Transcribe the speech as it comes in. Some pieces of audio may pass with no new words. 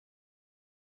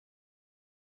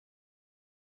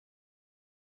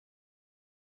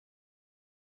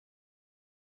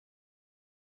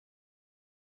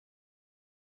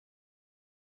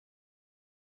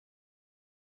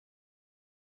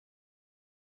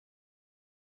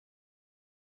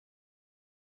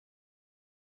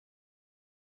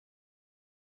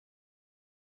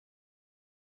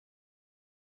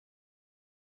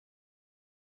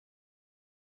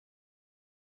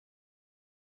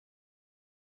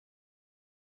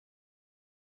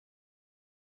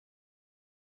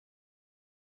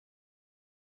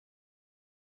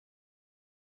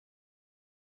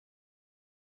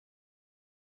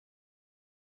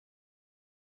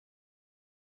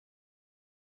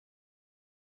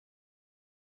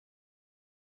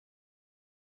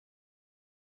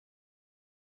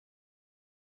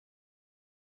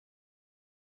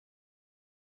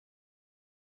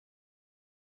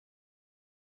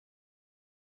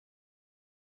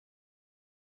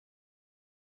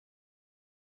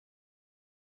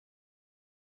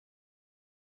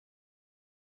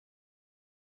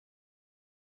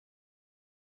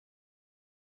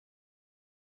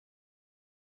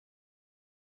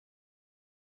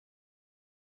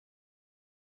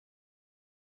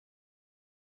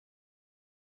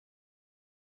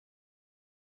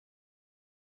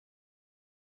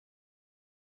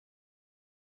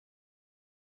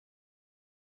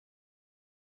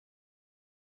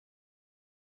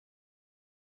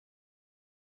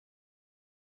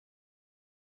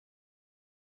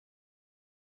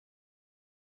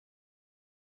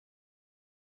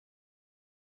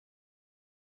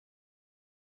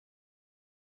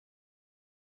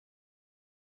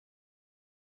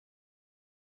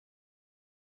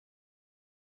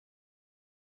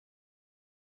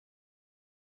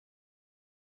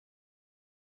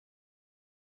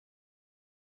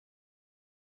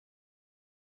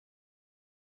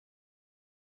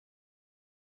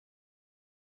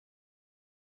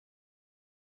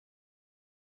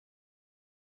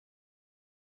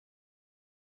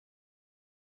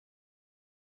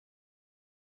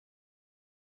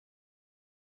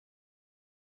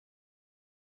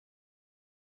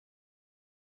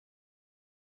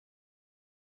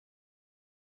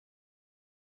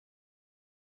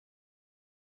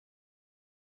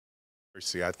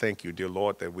mercy. I thank you, dear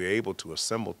Lord, that we're able to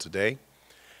assemble today.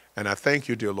 And I thank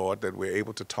you, dear Lord, that we're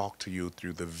able to talk to you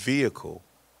through the vehicle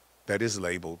that is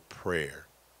labeled prayer.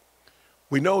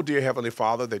 We know, dear Heavenly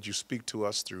Father, that you speak to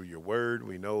us through your word.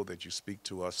 We know that you speak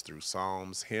to us through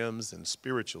psalms, hymns, and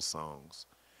spiritual songs.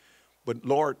 But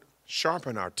Lord,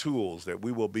 sharpen our tools that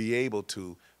we will be able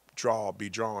to be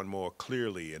drawn more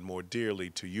clearly and more dearly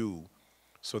to you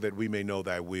so that we may know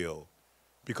thy will.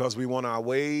 Because we want our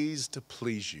ways to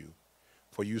please you.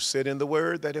 For you said in the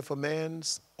word that if a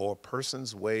man's or a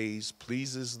person's ways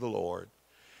pleases the Lord,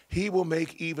 he will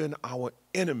make even our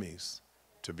enemies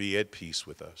to be at peace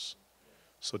with us.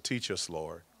 So teach us,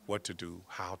 Lord, what to do,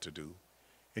 how to do,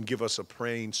 and give us a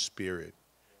praying spirit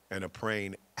and a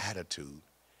praying attitude,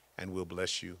 and we'll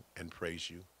bless you and praise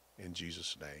you in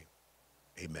Jesus' name.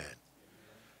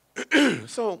 Amen.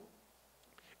 So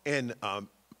in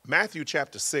Matthew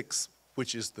chapter 6,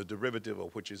 which is the derivative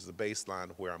of which is the baseline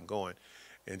of where I'm going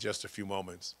in just a few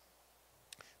moments,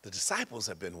 the disciples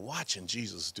have been watching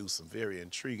Jesus do some very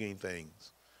intriguing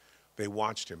things. They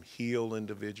watched him heal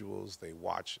individuals. They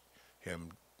watched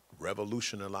him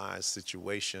revolutionize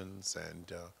situations,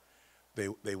 and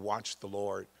they watched the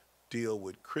Lord deal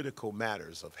with critical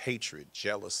matters of hatred,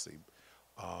 jealousy,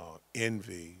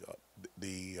 envy,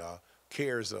 the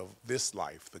cares of this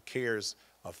life, the cares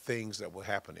of things that were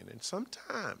happening. And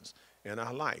sometimes in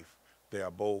our life, there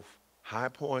are both high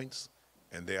points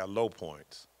and there are low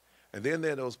points. And then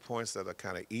there are those points that are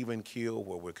kind of even keel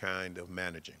where we're kind of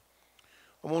managing.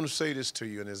 I want to say this to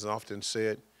you, and it's often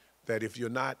said, that if you're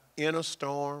not in a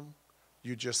storm,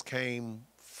 you just came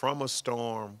from a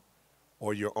storm,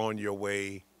 or you're on your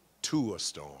way to a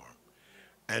storm.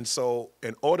 And so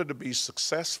in order to be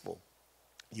successful,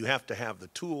 you have to have the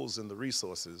tools and the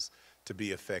resources to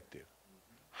be effective.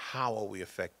 How are we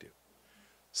effective?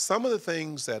 Some of the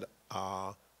things that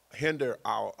hinder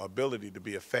our ability to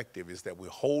be effective is that we're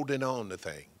holding on to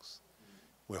things.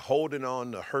 We're holding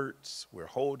on to hurts. We're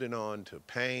holding on to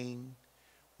pain.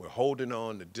 We're holding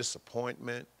on to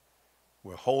disappointment.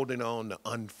 We're holding on to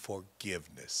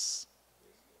unforgiveness.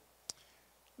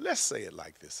 Let's say it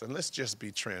like this, and let's just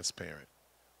be transparent.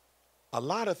 A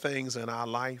lot of things in our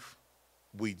life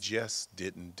we just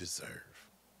didn't deserve.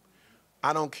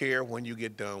 I don't care when you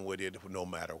get done with it, no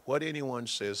matter what anyone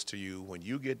says to you, when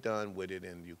you get done with it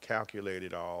and you calculate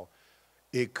it all,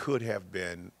 it could have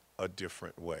been a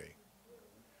different way.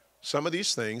 Some of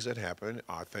these things that happen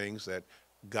are things that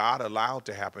God allowed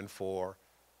to happen for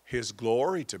his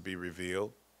glory to be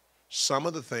revealed. Some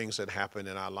of the things that happen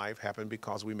in our life happen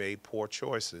because we made poor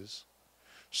choices.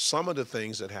 Some of the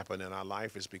things that happen in our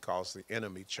life is because the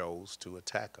enemy chose to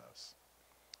attack us.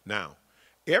 Now,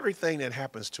 everything that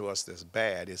happens to us that's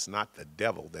bad is not the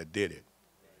devil that did it.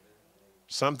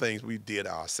 Some things we did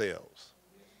ourselves.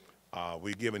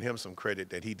 We're giving him some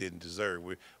credit that he didn't deserve.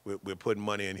 We're putting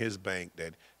money in his bank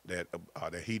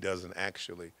that he doesn't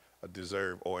actually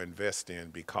deserve or invest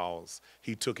in because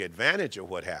he took advantage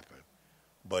of what happened,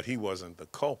 but he wasn't the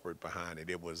culprit behind it.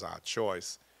 It was our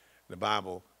choice. The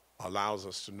Bible allows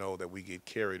us to know that we get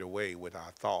carried away with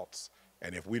our thoughts,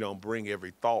 and if we don't bring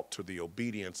every thought to the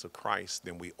obedience of Christ,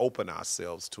 then we open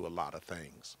ourselves to a lot of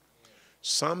things.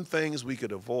 Some things we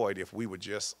could avoid if we would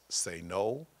just say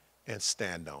no and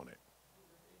stand on it.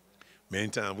 Many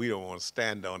times we don't want to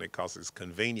stand on it because it's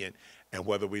convenient, and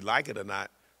whether we like it or not,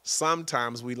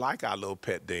 sometimes we like our little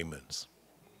pet demons.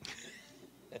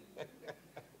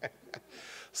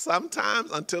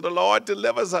 Sometimes until the Lord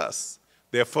delivers us.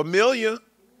 They're familiar.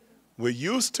 We're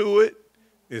used to it.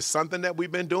 It's something that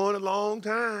we've been doing a long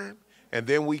time. And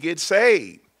then we get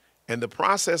saved. And the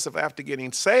process of after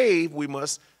getting saved, we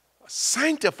must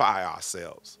sanctify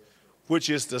ourselves, which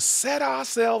is to set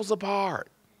ourselves apart.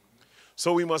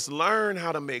 So we must learn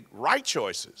how to make right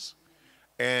choices.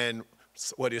 And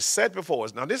what is set before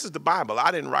us. Now, this is the Bible.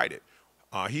 I didn't write it.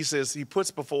 He says he puts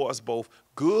before us both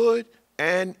good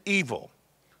and evil.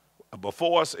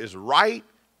 Before us is right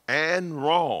and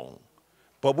wrong.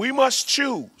 But we must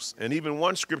choose. And even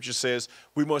one scripture says,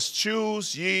 we must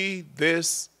choose ye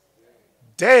this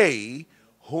day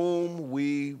whom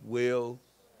we will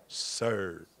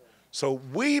serve. So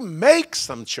we make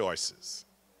some choices.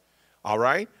 All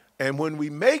right? And when we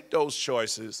make those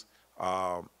choices,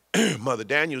 Mother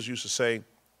Daniels used to say,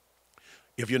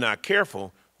 if you're not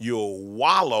careful, you'll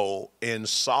wallow in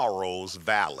sorrow's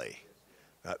valley.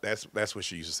 That's what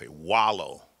she used to say,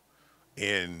 wallow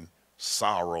in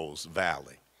sorrow's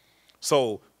valley.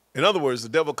 So, in other words, the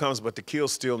devil comes but to kill,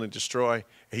 steal, and destroy.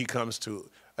 And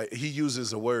he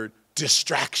uses the word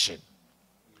distraction.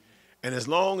 And as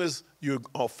long as you're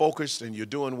focused and you're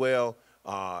doing well,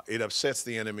 It upsets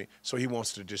the enemy, so he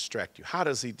wants to distract you. How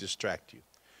does he distract you?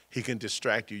 He can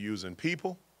distract you using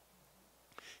people.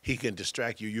 He can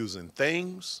distract you using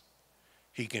things.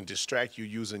 He can distract you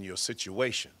using your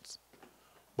situations.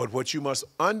 But what you must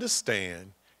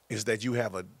understand is that you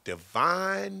have a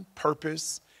divine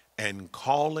purpose and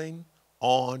calling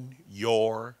on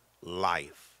your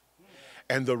life.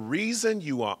 And the reason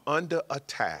you are under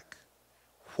attack,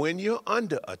 when you're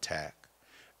under attack,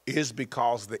 is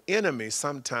because the enemy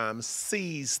sometimes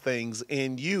sees things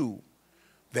in you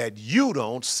that you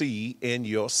don't see in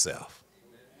yourself.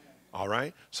 All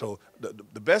right? So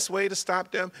the best way to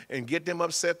stop them and get them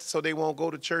upset so they won't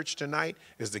go to church tonight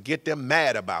is to get them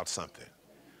mad about something.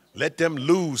 Let them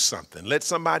lose something. Let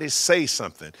somebody say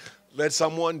something. Let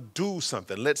someone do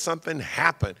something. Let something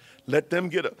happen. Let them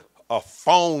get a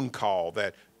phone call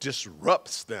that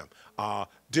disrupts them.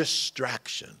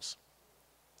 Distractions.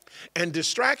 And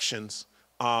distractions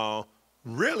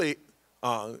really,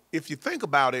 if you think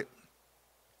about it,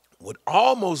 would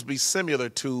almost be similar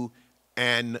to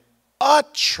an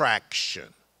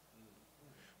attraction.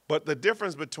 But the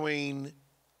difference between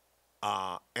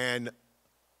an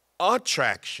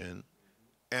attraction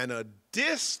and a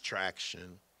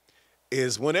distraction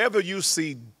is whenever you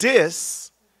see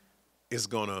dis, it's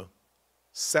going to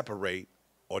separate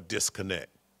or disconnect.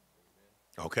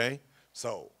 Okay?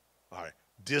 So, all right,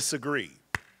 disagree.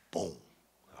 Boom.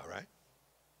 All right?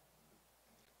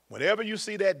 Whenever you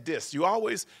see that dis, you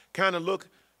always kind of look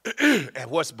at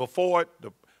what's before it,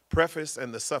 the preface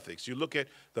and the suffix. You look at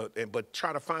but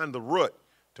try to find the root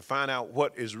to find out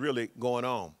what is really going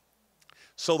on.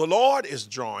 So the Lord is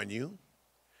drawing you,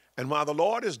 and while the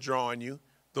Lord is drawing you,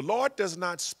 the Lord does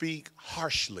not speak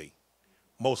harshly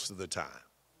most of the time.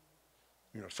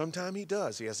 You know, sometimes he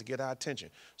does. He has to get our attention.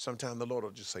 Sometimes the Lord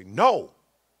will just say, no.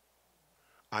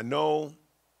 I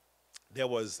there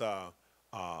was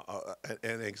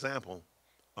an example,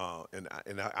 and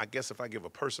I guess if I give a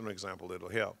personal example, it'll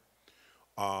help.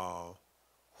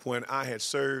 When I had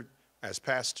served as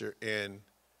pastor in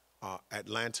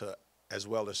Atlanta as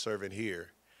well as serving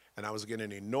here, and I was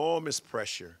getting enormous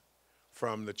pressure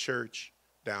from the church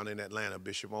down in Atlanta,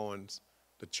 Bishop Owens,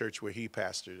 the church where he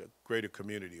pastored, a greater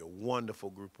community, a wonderful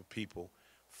group of people,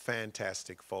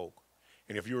 fantastic folk.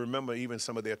 And if you remember, even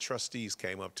some of their trustees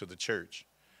came up to the church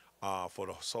for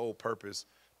the sole purpose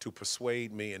to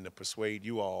persuade me and to persuade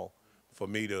you all for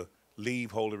me to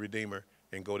leave Holy Redeemer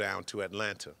and go down to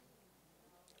Atlanta.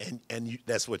 And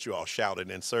that's what you all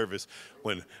shouted in service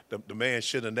when the man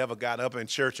should have never got up in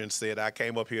church and said, I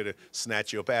came up here to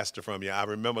snatch your pastor from you. I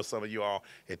remember some of you all,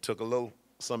 it took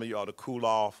some of you all to cool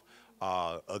off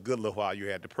a good little while. You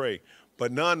had to pray.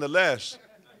 But nonetheless,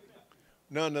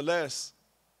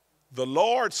 the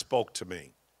Lord spoke to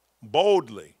me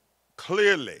boldly,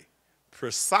 clearly,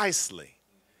 precisely,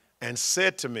 and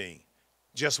said to me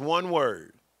just one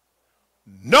word,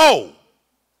 no.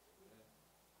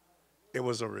 It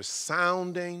was a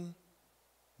resounding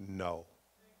no.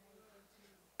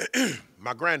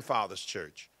 My grandfather's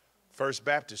church, First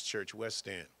Baptist Church, West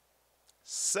End.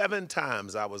 7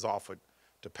 times I was offered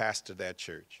to pastor that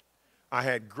church. I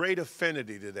had great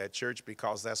affinity to that church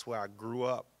because that's where I grew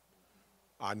up.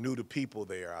 I knew the people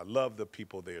there. I loved the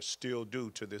people there, still do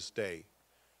to this day.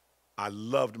 I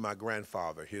loved my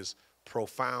grandfather, his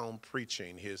profound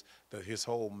preaching, his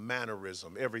whole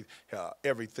mannerism,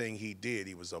 everything he did.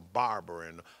 He was a barber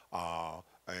and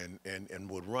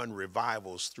would run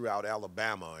revivals throughout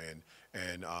Alabama,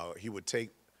 and he would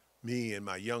take me and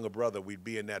my younger brother. We'd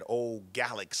be in that old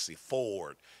Galaxy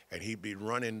Ford, and he'd be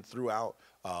running throughout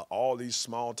all these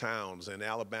small towns in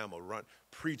Alabama,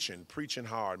 preaching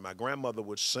hard. My grandmother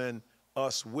would send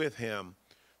us with him,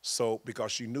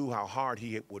 because she knew how hard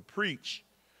he would preach,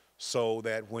 so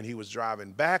that when he was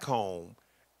driving back home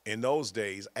in those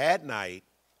days at night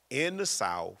in the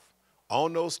South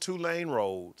on those 2-lane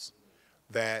roads,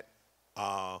 that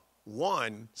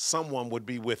someone would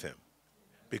be with him,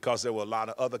 because there were a lot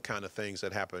of other kind of things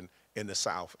that happened in the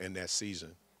South in that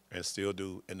season and still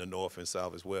do in the North and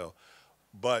South as well.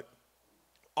 But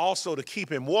also to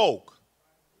keep him woke.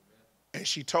 And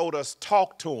she told us,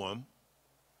 talk to him,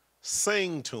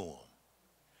 sing to him,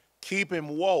 keep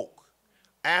him woke,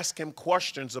 ask him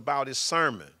questions about his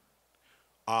sermon.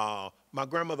 My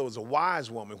grandmother was a wise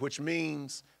woman, which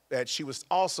means that she was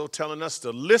also telling us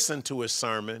to listen to his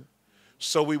sermon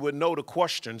so we would know the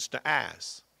questions to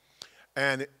ask.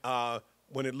 And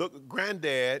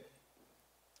Granddad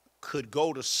could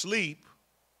go to sleep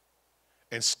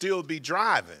and still be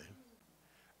driving.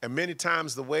 And many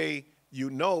times the way you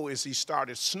know is he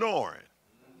started snoring.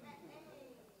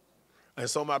 And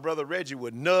so my brother Reggie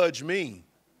would nudge me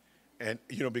And,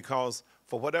 because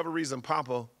for whatever reason,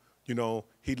 Papa,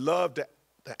 he loved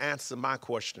to answer my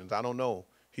questions. I don't know.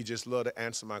 He just loved to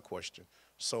answer my question.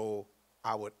 So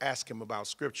I would ask him about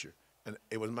scripture. And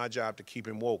it was my job to keep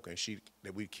him woke. And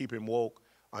that we'd keep him woke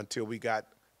until we got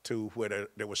to where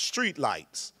there were street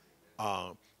lights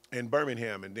in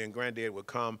Birmingham. And then Granddad would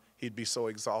come. He'd be so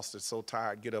exhausted, so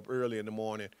tired, get up early in the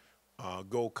morning,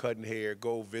 go cutting hair,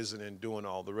 go visiting, doing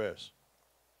all the rest.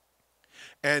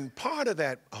 And part of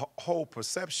that whole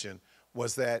perception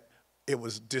was that it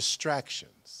was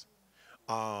distractions.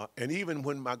 And even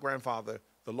when my grandfather,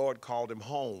 the Lord called him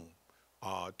home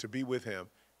to be with him,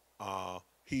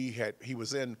 he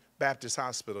was in Baptist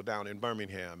Hospital down in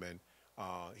Birmingham, and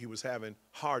he was having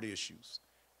heart issues.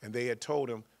 And they had told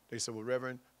him, they said, well,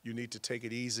 Reverend, you need to take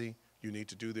it easy. You need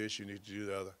to do this. You need to do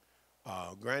the other.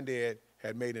 Granddad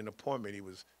had made an appointment. He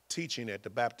was teaching at the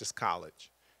Baptist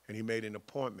College, and he made an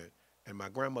appointment. And my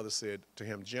grandmother said to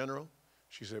him, General,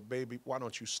 she said, baby, why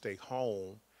don't you stay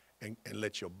home and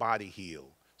let your body heal?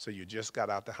 So you just got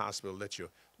out the hospital, let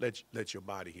your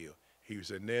body heal. He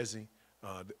said, Nezzy,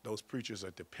 those preachers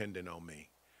are dependent on me.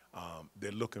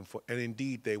 They're looking for, and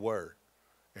indeed they were.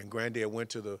 And Granddad went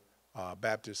to the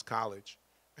Baptist College,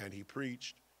 and he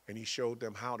preached, and he showed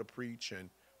them how to preach. And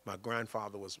my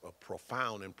grandfather was a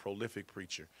profound and prolific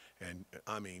preacher. And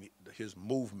I mean, his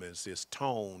movements, his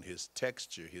tone, his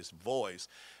texture, his voice,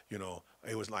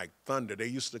 it was like thunder. They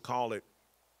used to call it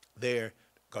there,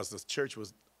 because the church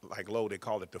was like low, they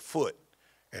called it the foot.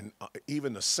 And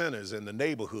even the sinners in the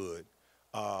neighborhood,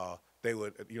 they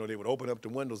would open up the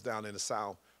windows down in the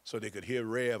South so they could hear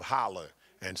Rev holler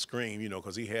and scream,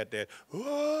 because he had that, whoa,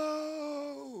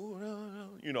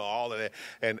 all of that.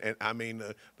 And I mean,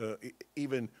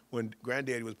 even when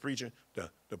Granddaddy was preaching, the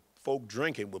folk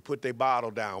drinking would put their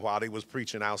bottle down while they was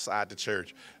preaching outside the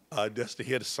church just to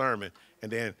hear the sermon.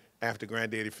 And then after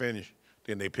Granddaddy finished,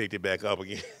 then they picked it back up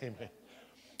again.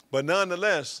 But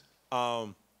nonetheless,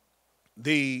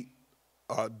 the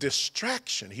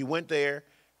distraction, he went there,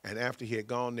 and after he had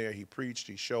gone there, he preached,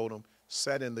 he showed them,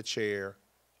 sat in the chair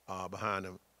behind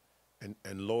him,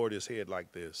 and lowered his head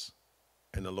like this,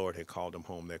 and the Lord had called him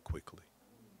home that quickly.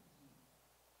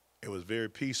 It was very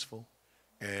peaceful,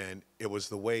 and it was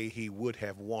the way he would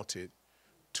have wanted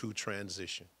to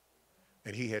transition.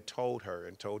 And he had told her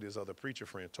and told his other preacher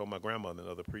friend, told my grandmother and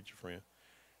other preacher friend,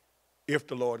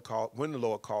 when the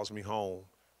Lord calls me home,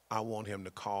 I want him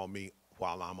to call me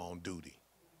while I'm on duty.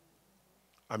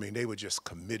 I mean, they were just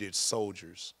committed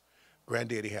soldiers.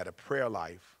 Granddaddy had a prayer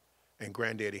life, and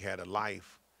Granddaddy had a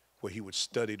life where he would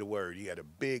study the word. He had a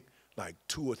big, like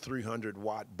 200 or 300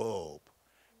 watt bulb,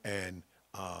 and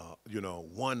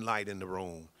one light in the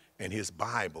room, and his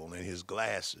Bible and his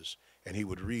glasses, and he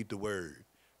would read the word,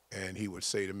 and he would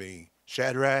say to me,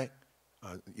 Shadrach,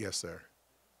 yes, sir.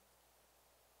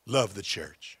 Love the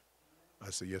church. I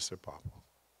said, yes, sir, Papa.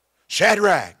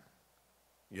 Shadrach.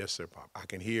 Yes, sir, Papa. I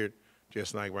can hear it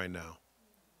just like right now.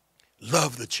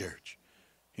 Love the church.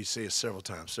 He said several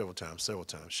times,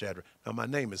 Shadrach. Now, my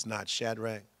name is not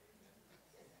Shadrach,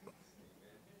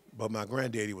 but my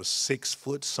granddaddy was 6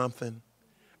 foot something,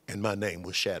 and my name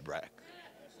was Shadrach.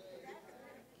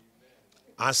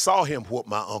 I saw him whoop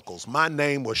my uncles. My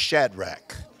name was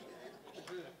Shadrach.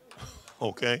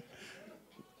 Okay?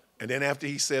 And then after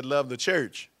he said, love the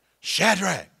church,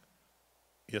 Shadrach.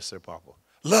 Yes, sir, Papa.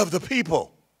 Love the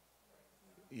people.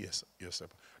 Yes, sir.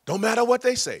 Don't matter what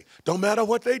they say. Don't matter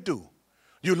what they do.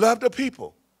 You love the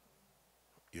people.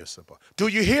 Yes, sir, Papa. Do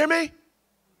you hear me?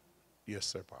 Yes,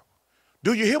 sir, Papa.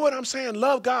 Do you hear what I'm saying?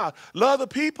 Love God. Love the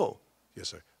people. Yes,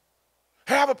 sir.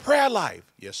 Have a prayer life.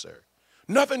 Yes, sir.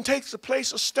 Nothing takes the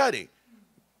place of study.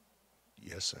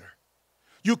 Yes, sir.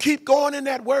 You keep going in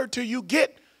that word till you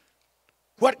get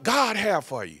what God have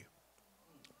for you.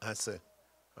 I said,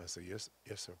 yes,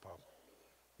 sir, Papa.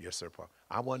 Yes, sir, Papa.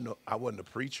 I wasn't a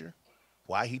preacher.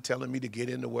 Why he telling me to get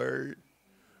in the word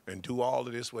and do all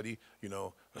of this,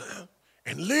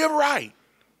 and live right.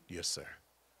 Yes, sir.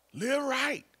 Live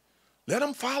right. Let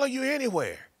them follow you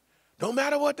anywhere. Don't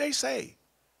matter what they say,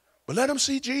 but let them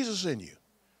see Jesus in you.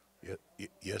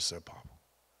 Yes, sir, Papa.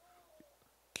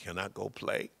 Can I go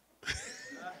play?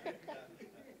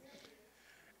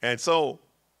 And so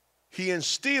he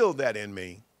instilled that in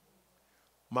me.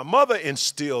 My mother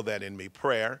instilled that in me,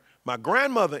 prayer. My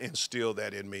grandmother instilled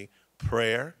that in me,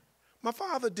 prayer. My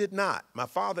father did not. My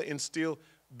father instilled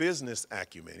business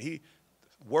acumen. He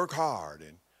worked hard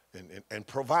and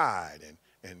provide,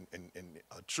 and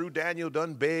a true Daniel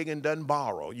doesn't beg and doesn't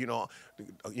borrow. He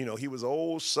was an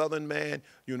old Southern man.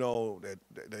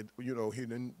 That he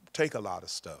didn't take a lot of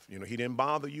stuff. He didn't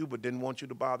bother you, but didn't want you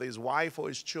to bother his wife or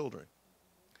his children.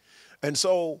 And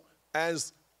so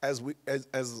As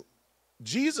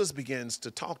Jesus begins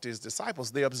to talk to his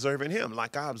disciples, they're observing him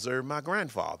like I observed my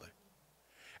grandfather.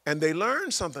 And they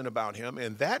learned something about him,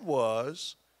 and that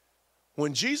was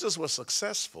when Jesus was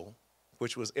successful,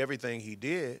 which was everything he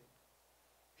did,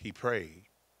 he prayed.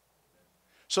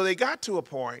 So they got to a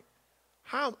point,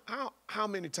 how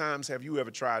many times have you ever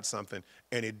tried something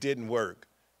and it didn't work?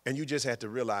 And you just had to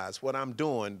realize what I'm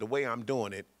doing, the way I'm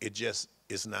doing it, it just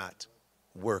is not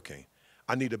working.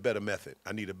 I need a better method.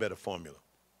 I need a better formula.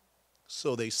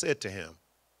 So they said to him,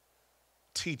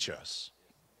 teach us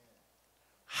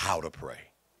how to pray.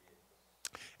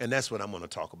 And that's what I'm going to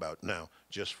talk about now,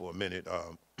 just for a minute.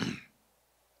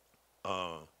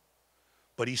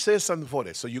 But he says something for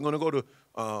that. So you're going to go to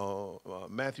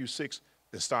Matthew 6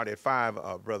 and start at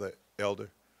 5, Brother Elder.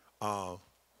 I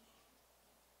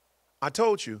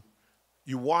told you,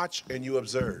 you watch and you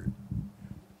observe.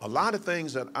 A lot of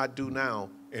things that I do now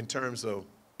in terms of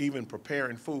even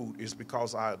preparing food is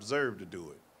because I observe to do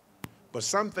it. But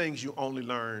some things you only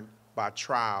learn by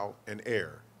trial and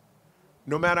error.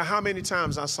 No matter how many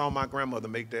times I saw my grandmother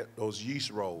make those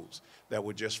yeast rolls that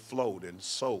would just float and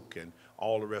soak and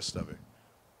all the rest of it,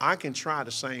 I can try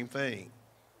the same thing.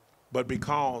 But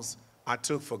because I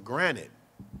took for granted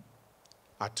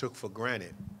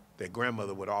that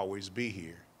grandmother would always be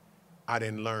here, I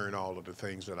didn't learn all of the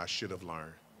things that I should have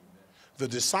learned. The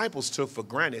disciples took for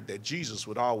granted that Jesus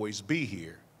would always be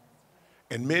here.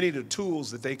 And many of the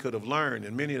tools that they could have learned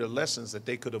and many of the lessons that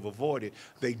they could have avoided,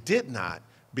 they did not,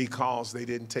 because they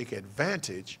didn't take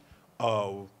advantage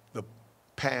of the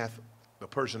path, the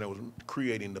person that was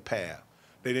creating the path.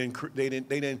 They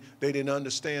didn't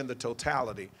understand the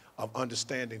totality of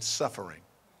understanding suffering.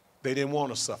 They didn't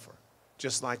want to suffer,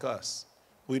 just like us.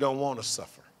 We don't want to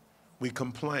suffer. We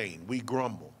complain, we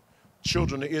grumble.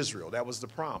 Children of Israel, that was the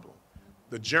problem.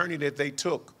 The journey that they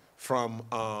took from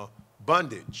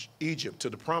bondage, Egypt, to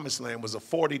the promised land was a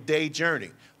 40-day journey.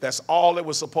 That's all it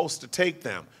was supposed to take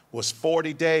them, was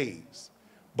 40 days.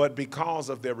 But because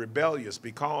of their rebelliousness,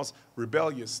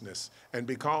 and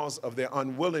because of their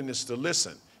unwillingness to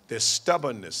listen, their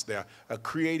stubbornness, their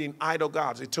creating idol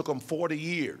gods, it took them 40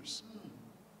 years.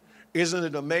 Isn't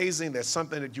it amazing that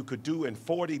something that you could do in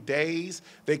 40 days,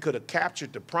 they could have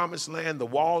captured the promised land, the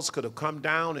walls could have come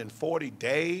down in 40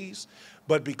 days,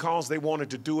 but because they wanted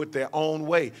to do it their own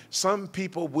way. Some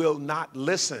people will not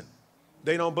listen.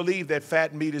 They don't believe that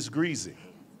fat meat is greasy.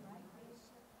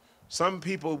 Some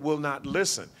people will not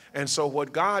listen. And so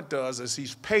what God does is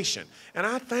he's patient. And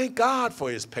I thank God for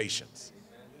his patience.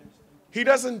 He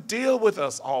doesn't deal with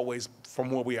us always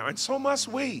from where we are, and so must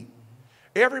we.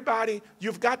 Everybody,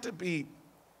 you've got to be,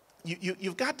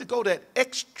 you've got to go that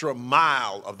extra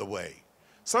mile of the way.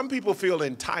 Some people feel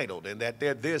entitled and that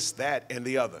they're this, that, and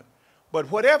the other.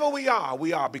 But whatever we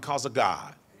are because of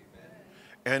God.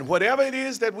 And whatever it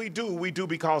is that we do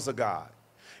because of God.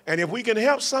 And if we can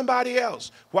help somebody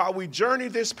else while we journey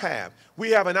this path,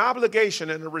 we have an obligation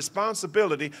and a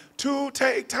responsibility to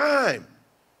take time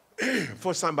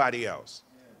for somebody else.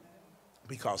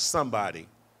 Because somebody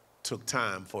took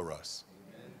time for us.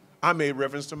 I made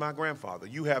reference to my grandfather.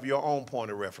 You have your own point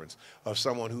of reference of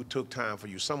someone who took time for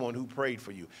you, someone who prayed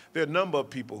for you. There are a number of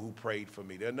people who prayed for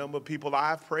me. There are a number of people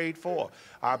I've prayed for.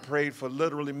 I prayed for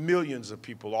literally millions of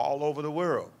people all over the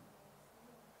world.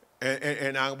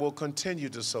 And I will continue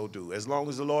to so do as long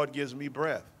as the Lord gives me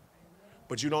breath.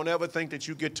 But you don't ever think that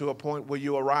you get to a point where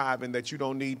you arrive and that you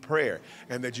don't need prayer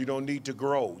and that you don't need to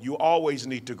grow. You always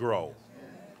need to grow.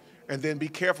 And then be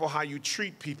careful how you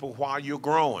treat people while you're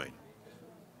growing.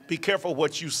 Be careful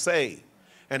what you say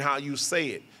and how you say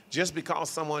it. Just because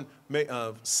someone may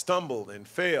stumbled and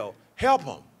failed, help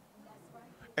them.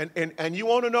 And you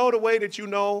want to know the way that you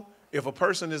know if a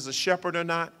person is a shepherd or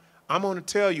not? I'm going to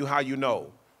tell you how you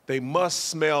know. They must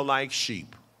smell like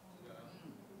sheep.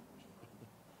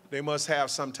 They must have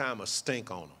some time of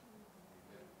stink on them.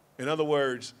 In other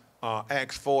words,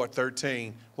 Acts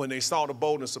 4:13, when they saw the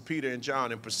boldness of Peter and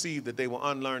John and perceived that they were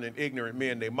unlearned and ignorant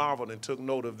men, they marveled and took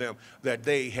note of them that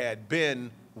they had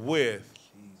been with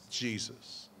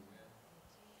Jesus.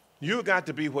 You've got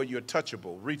to be where you're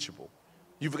touchable, reachable.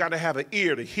 You've got to have an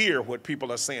ear to hear what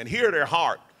people are saying. Hear their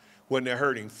heart when they're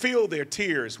hurting. Feel their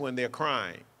tears when they're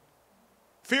crying.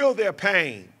 Feel their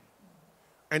pain.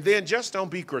 And then just don't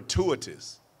be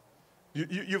gratuitous.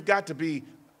 You've got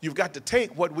to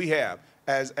take what we have.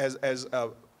 As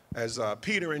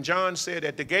Peter and John said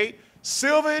at the gate,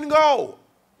 silver and gold.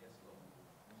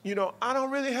 You know, I don't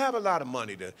really have a lot of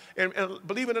money and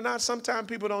believe it or not, sometimes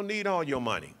people don't need all your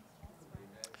money.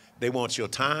 They want your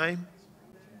time.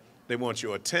 They want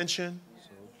your attention.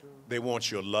 They want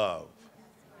your love.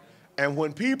 And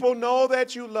when people know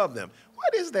that you love them,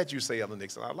 what is that you say, Elder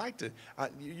Nixon? I like to,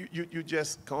 you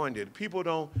just coined it. People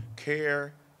don't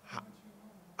care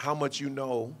how much you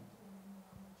know.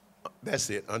 That's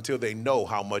it, until they know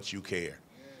how much you care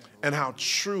and how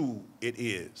true it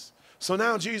is. So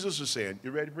now Jesus is saying,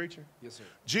 you ready, preacher? Yes, sir.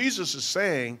 Jesus is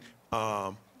saying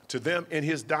to them in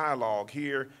his dialogue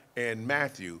here in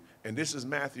Matthew, and this is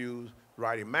Matthew's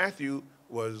writing. Matthew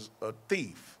was a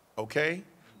thief, okay?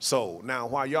 So now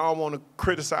while y'all want to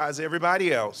criticize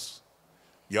everybody else,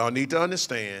 y'all need to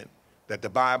understand that the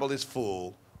Bible is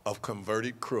full of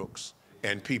converted crooks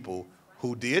and people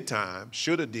who did time,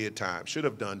 should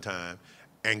have done time,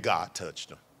 and God touched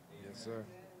them. Yes, sir.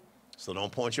 So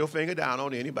don't point your finger down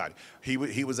on anybody. He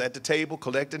was at the table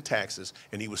collecting taxes,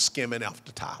 and he was skimming off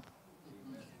the top.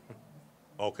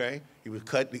 Okay? He was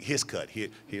cutting his cut.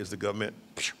 Here's the government.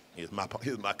 Here's my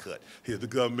cut. Here's the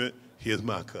government. Here's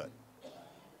my cut.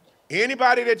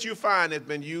 Anybody that you find that's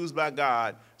been used by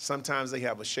God, sometimes they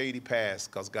have a shady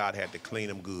past because God had to clean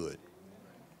them good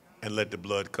and let the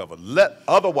blood cover.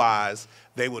 Otherwise,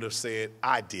 they would have said,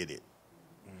 I did it.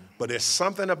 But there's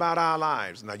something about our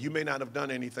lives. Now, you may not have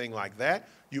done anything like that.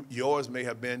 Yours may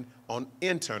have been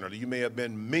internally. You may have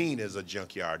been mean as a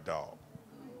junkyard dog.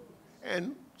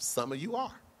 And some of you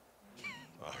are.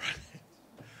 All right.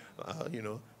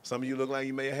 Some of you look like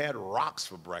you may have had rocks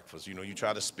for breakfast. You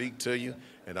try to speak to you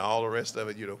and all the rest of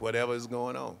it, whatever is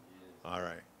going on. All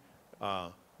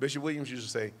right. Bishop Williams used to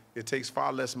say, it takes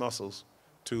far less muscles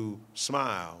to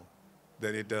smile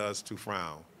than it does to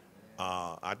frown.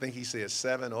 I think he said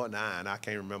 7 or 9, I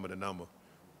can't remember the number,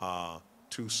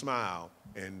 to smile,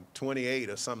 and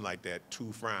 28 or something like that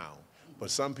to frown.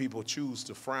 But some people choose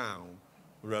to frown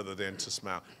rather than to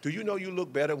smile. Do you know you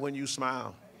look better when you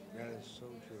smile? That is so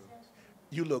true.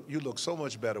 You look so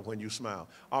much better when you smile.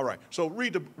 All right, so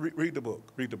read the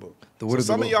book. Read the book.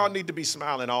 Some of y'all need to be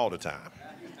smiling all the time.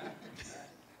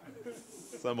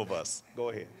 Some of us. Go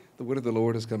ahead. The word of the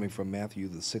Lord is coming from Matthew,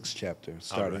 the 6th chapter,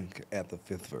 starting at the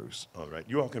 5th verse. All right.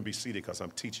 You all can be seated because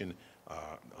I'm teaching,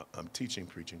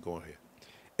 preaching. Go ahead.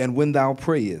 And when thou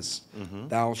prayest,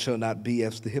 thou shalt not be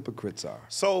as the hypocrites are.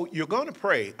 So you're going to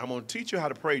pray. I'm going to teach you how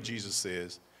to pray, Jesus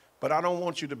says, but I don't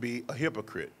want you to be a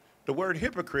hypocrite. The word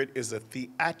hypocrite is a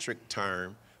theatric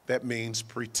term that means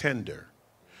pretender.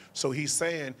 So he's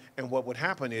saying, and what would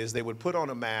happen is they would put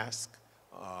on a mask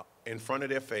in front of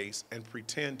their face and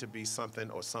pretend to be something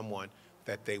or someone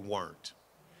that they weren't.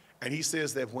 And he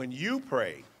says that when you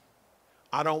pray,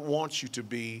 I don't want you to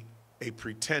be a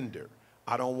pretender.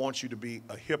 I don't want you to be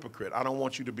a hypocrite. I don't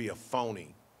want you to be a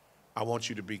phony. I want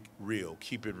you to be real.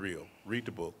 Keep it real. Read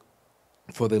the book.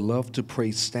 For they love to pray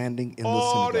standing in the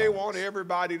synagogues. Oh, they want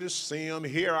everybody to see them.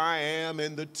 Here I am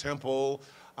in the temple.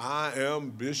 I am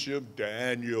Bishop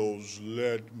Daniels.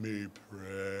 Let me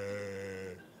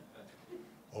pray.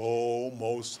 Oh,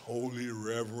 most holy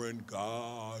Reverend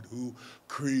God who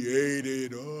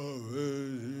created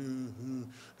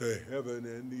the heaven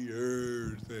and the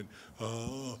earth, and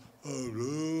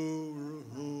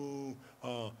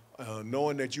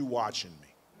knowing that you're watching me.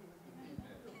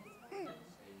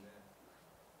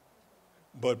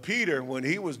 But Peter, when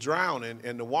he was drowning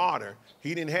in the water,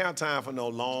 he didn't have time for no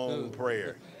long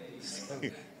prayer.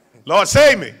 Lord,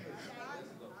 save me.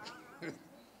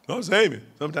 Lord, save me.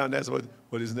 Sometimes that's what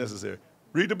is necessary.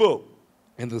 Read the book.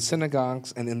 In the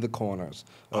synagogues and in the corners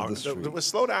of the street.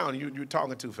 Slow down. You're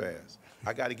talking too fast.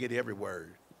 I got to get every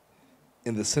word.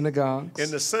 In the synagogues? In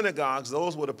the synagogues,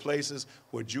 those were the places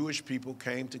where Jewish people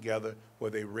came together, where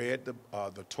they read the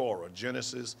Torah,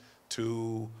 Genesis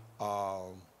to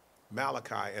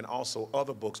Malachi, and also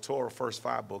other books, Torah, first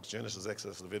 5 books, Genesis,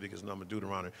 Exodus, Leviticus, Numbers,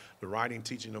 Deuteronomy, the writing,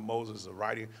 teaching of Moses, the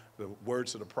writing, the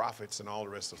words of the prophets, and all the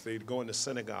rest of it. They'd go in the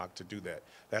synagogue to do that.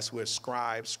 That's where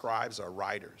scribes are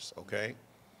writers, okay?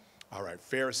 All right,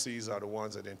 Pharisees are the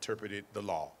ones that interpreted the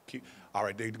law. All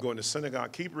right, they'd go in the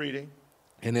synagogue, keep reading.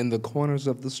 And in the corners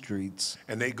of the streets.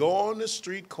 And they go on the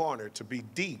street corner to be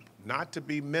deep, not to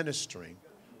be ministering,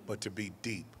 but to be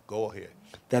deep. Go ahead.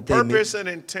 That purpose and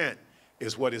intent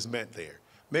is what is meant there.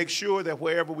 Make sure that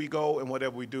wherever we go and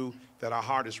whatever we do, that our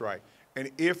heart is right.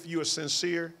 And if you're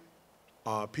sincere,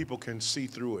 people can see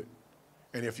through it.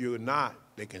 And if you're not,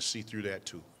 they can see through that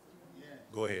too.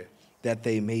 Go ahead. That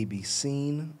they may be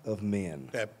seen of men.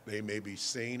 That they may be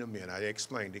seen of men. I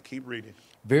explained it. Keep reading.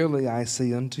 Verily I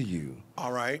say unto you.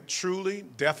 All right. Truly,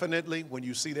 definitely, when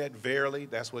you see that verily,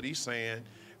 that's what he's saying.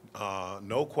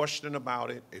 No question about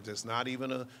it. It's not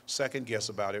even a second guess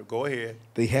about it. Go ahead.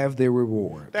 They have their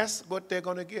reward. That's what they're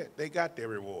going to get. They got their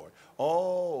reward.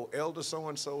 Oh, elder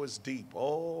so-and-so is deep.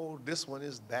 Oh, this one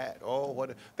is that. Oh,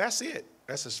 what? That's it.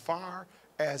 That's as far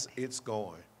as it's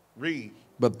going. Read.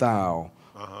 But thou,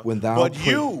 when thou But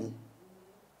pray- you,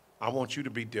 I want you to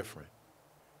be different.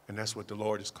 And that's what the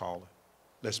Lord is calling.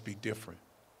 Let's be different.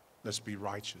 Let's be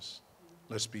righteous.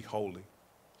 Let's be holy.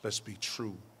 Let's be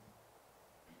true.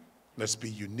 Let's be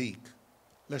unique.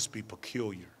 Let's be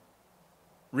peculiar.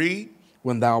 Read.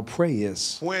 when thou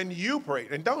prayest, When you pray,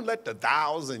 and don't let the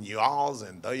thous and y'alls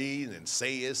and these and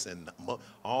sayest and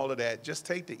all of that, just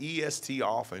take the EST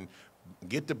off and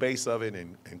get the base of it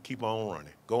and keep on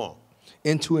running. Go on.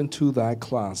 enter into thy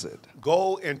closet,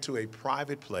 Go into a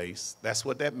private place. That's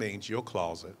what that means, your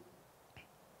closet.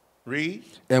 Read.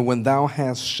 and when thou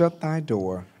hast shut thy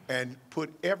door, And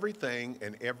put everything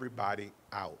and everybody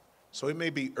out. So it may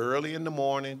be early in the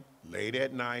morning, late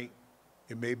at night.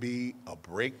 It may be a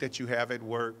break that you have at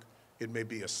work. It may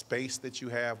be a space that you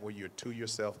have where you're to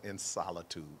yourself in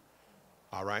solitude.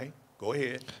 All right? Go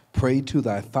ahead. pray to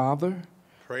thy Father,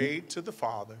 Pray to the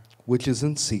Father which is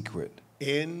in secret,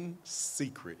 in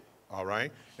secret. All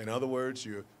right? In other words,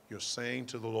 you're saying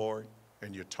to the Lord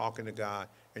and you're talking to God,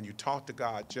 and you talk to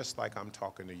God just like I'm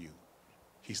talking to you.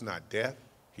 He's not deaf.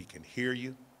 He can hear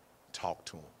you. Talk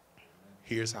to him.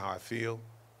 Here's how I feel.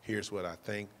 Here's what I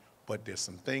think. But there's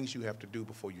some things you have to do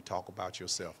before you talk about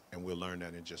yourself, and we'll learn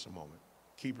that in just a moment.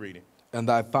 Keep reading. and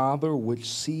thy Father which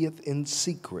seeth in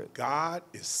secret God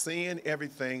is seeing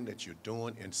everything that you're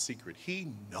doing in secret. He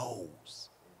knows.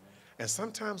 And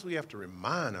sometimes we have to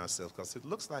remind ourselves, because it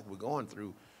looks like we're going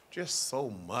through just so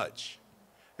much.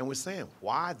 And we're saying,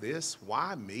 why this?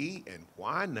 Why me? And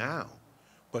why now?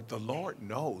 But the Lord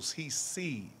knows. He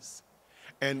sees.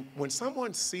 And when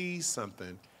someone sees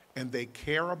something and they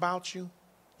care about you,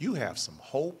 you have some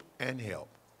hope and help.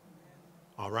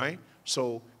 All right?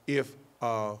 So if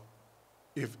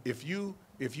you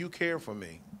care for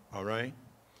me, all right,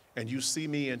 and you see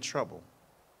me in trouble,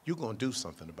 you're going to do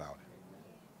something about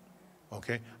it.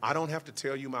 Okay? I don't have to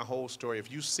tell you my whole story.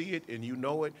 If you see it and you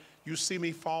know it, you see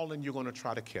me falling, you're going to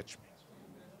try to catch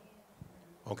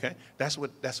me. Okay? That's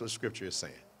what Scripture is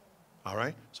saying. All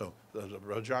right? So,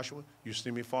 Brother Joshua, you see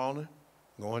me falling,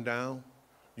 going down,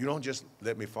 you don't just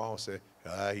let me fall and say,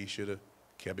 he should have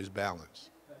kept his balance.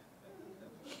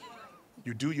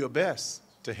 You do your best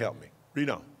to help me. Read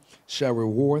on. shall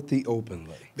reward thee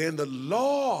openly. Then the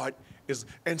Lord is,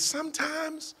 and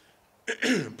sometimes,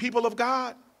 people of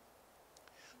God,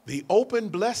 the open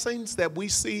blessings that we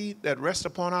see that rest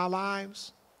upon our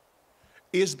lives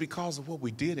is because of what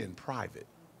we did in private.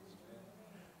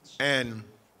 And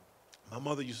my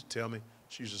mother used to tell me,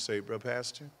 she used to say, Brother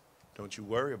Pastor, don't you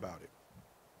worry about it.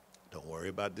 Don't worry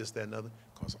about this, that, and other,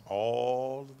 because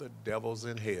all of the devils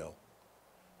in hell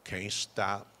can't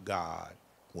stop God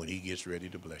when he gets ready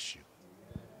to bless you.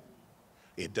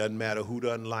 It doesn't matter who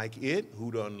doesn't like it,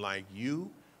 who doesn't like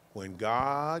you. When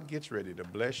God gets ready to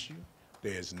bless you,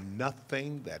 there's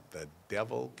nothing that the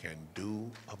devil can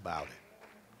do about it.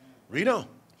 Read on.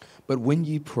 But when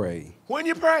ye pray, When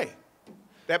you pray,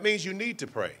 that means you need to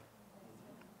pray.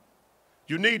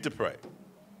 You need to pray.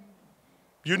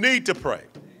 You need to pray.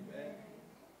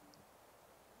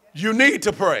 You need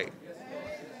to pray.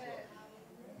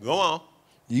 Go on.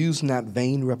 use not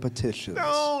vain repetitions,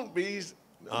 Don't be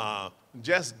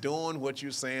just doing what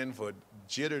you're saying for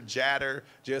jitter jatter,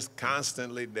 just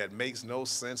constantly that makes no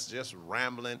sense, just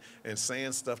rambling and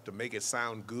saying stuff to make it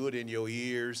sound good in your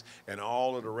ears, and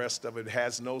all of the rest of it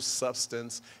has no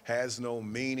substance, has no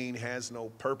meaning, has no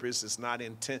purpose. It's not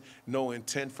intent, no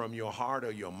intent from your heart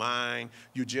or your mind.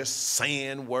 You're just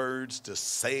saying words to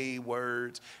say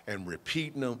words and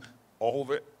repeating them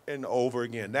over and over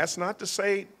again. That's not to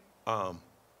say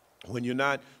when you're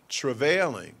not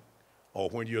travailing or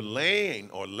when you're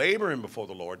laying or laboring before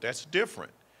the Lord, that's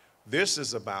different. This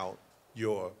is about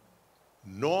your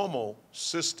normal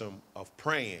system of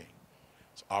praying.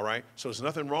 All right? So there's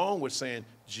nothing wrong with saying,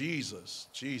 Jesus,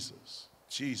 Jesus,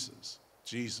 Jesus,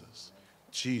 Jesus,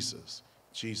 Jesus,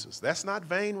 Jesus. That's not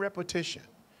vain repetition.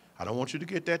 I don't want you to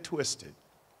get that twisted.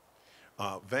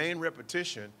 Vain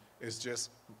repetition is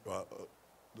just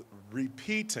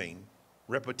repeating.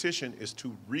 Repetition is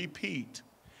to repeat.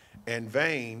 And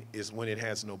vain is when it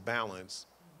has no balance,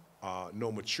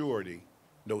 no maturity,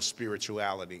 no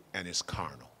spirituality, and it's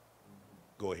carnal.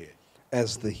 Go ahead.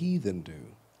 as the heathen do,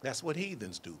 That's what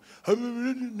heathens do.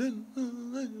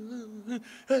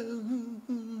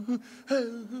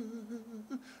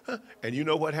 And you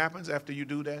know what happens after you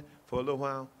do that for a little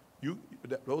while?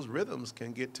 Those rhythms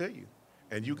can get to you,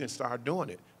 and you can start doing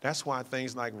it. That's why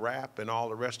things like rap and all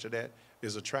the rest of that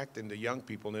is attracting to young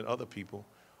people and other people,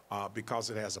 because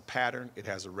it has a pattern, it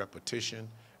has a repetition,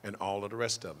 and all of the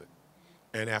rest of it.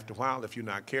 And after a while, if you're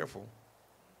not careful,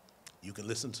 you can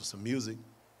listen to some music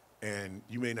and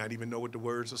you may not even know what the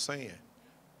words are saying.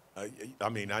 I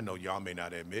mean, I know y'all may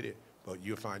not admit it, but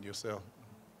you'll find yourself.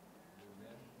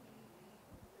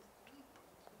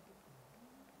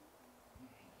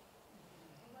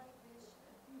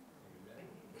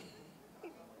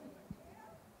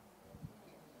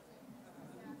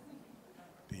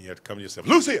 Then you have to come to yourself,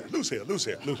 loose here, loose here, loose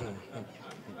here, loose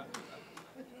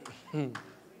here.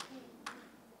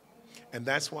 And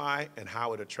that's why and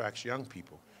how it attracts young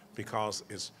people, because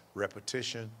it's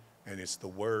repetition and it's the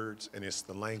words and it's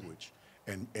the language.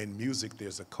 And in music,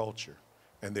 there's a culture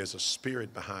and there's a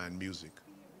spirit behind music.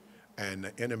 And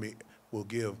the enemy will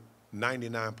give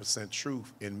 99%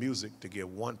 truth in music to give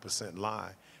 1%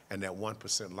 lie. And that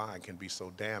 1% lie can be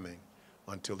so damning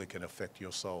until it can affect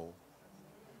your soul.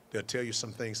 They'll tell you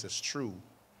some things that's true,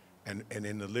 and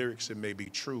in the lyrics it may be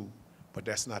true, but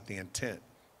that's not the intent.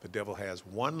 The devil has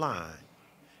one line,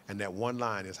 and that one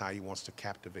line is how he wants to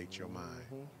captivate your mind.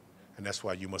 And that's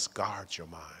why you must guard your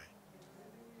mind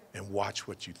and watch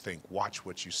what you think, watch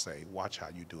what you say, watch how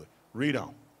you do it. Read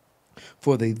on.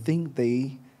 For they think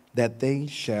that they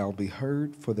shall be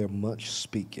heard for their much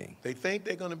speaking. They think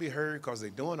they're going to be heard because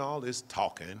they're doing all this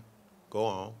talking. Go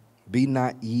on. Be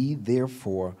not ye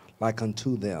therefore like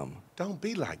unto them. Don't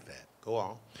be like that. Go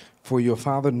on. For your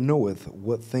Father knoweth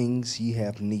what things ye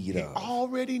have need He of.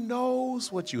 already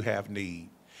knows what you have need.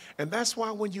 And that's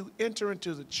why when you enter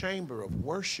into the chamber of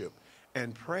worship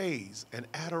and praise and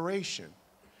adoration,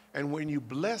 and when you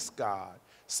bless God,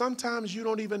 sometimes you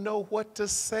don't even know what to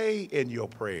say in your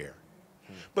prayer.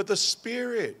 But the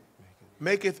Spirit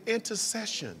maketh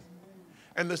intercession.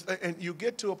 And you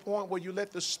get to a point where you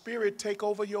let the Spirit take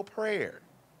over your prayer.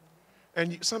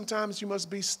 And sometimes you must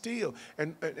be still.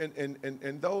 And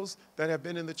those that have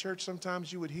been in the church,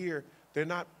 sometimes you would hear they're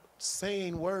not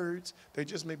saying words. They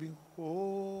just may be,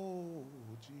 oh,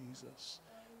 Jesus,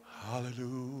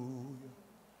 hallelujah,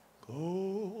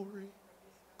 glory,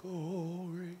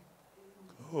 glory,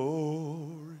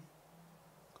 glory,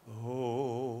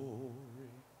 glory.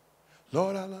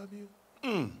 Lord, I love you.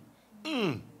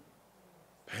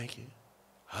 Thank you.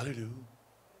 Hallelujah,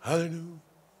 hallelujah,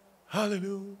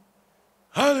 hallelujah,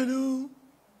 hallelujah.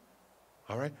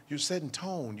 All right? You're setting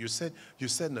tone. You're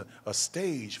setting a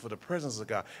stage for the presence of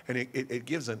God. And it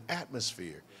gives an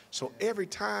atmosphere. So every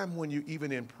time when you're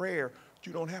even in prayer,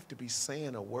 you don't have to be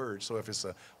saying a word. So if it's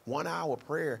a 1 hour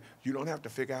prayer, you don't have to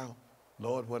figure out,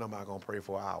 Lord, what am I going to pray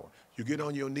for an hour? You get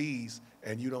on your knees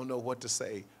and you don't know what to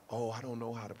say. Oh, I don't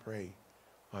know how to pray.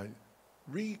 All right?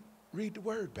 Read the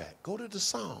word back. Go to the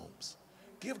Psalms.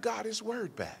 Give God his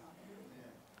word back.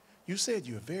 You said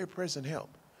you're a very present help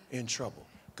in trouble.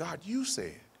 God, you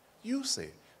said.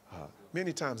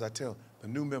 Many times I tell the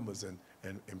new members and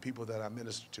people that I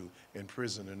minister to in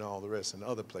prison and all the rest and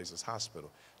other places,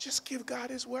 hospital, just give God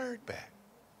his word back.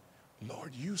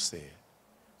 Lord, you said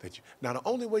that you. Now, the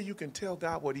only way you can tell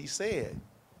God what he said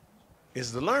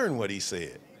is to learn what he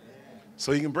said.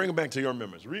 So you can bring it back to your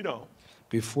remembrance. Read on.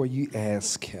 Before you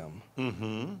ask him,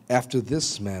 after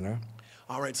this manner.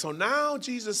 All right, so now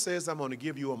Jesus says, I'm going to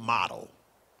give you a model.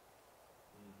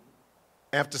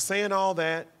 After saying all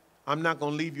that, I'm not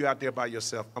going to leave you out there by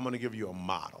yourself. I'm going to give you a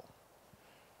model.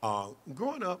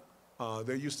 Growing up,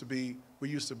 we used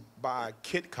to buy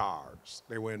kit cars.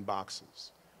 They were in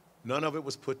boxes. None of it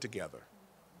was put together.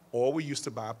 Or we used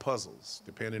to buy puzzles,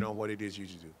 depending on what it is you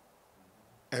do.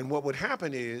 And what would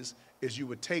happen is you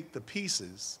would take the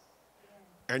pieces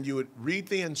and you would read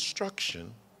the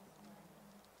instruction.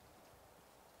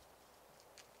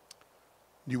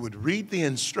 You would read the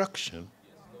instruction.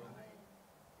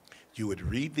 You would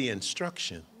read the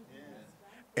instruction,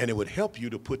 and it would help you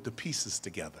to put the pieces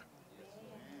together.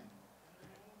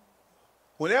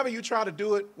 Whenever you try to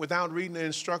do it without reading the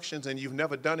instructions and you've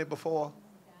never done it before,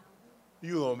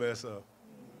 you're going to mess up.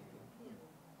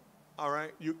 All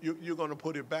right? You're going to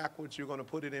put it backwards. You're going to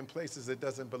put it in places it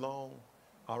doesn't belong.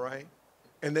 All right?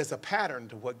 And there's a pattern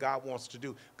to what God wants to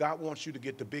do. God wants you to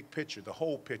get the big picture, the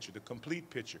whole picture, the complete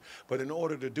picture. But in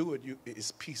order to do it, it's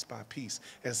piece by piece.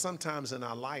 And sometimes in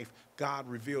our life, God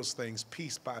reveals things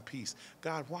piece by piece.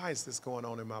 God, why is this going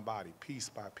on in my body? Piece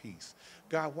by piece.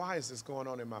 God, why is this going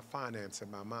on in my finance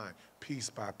and my mind?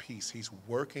 Piece by piece. He's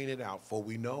working it out. For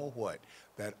we know what?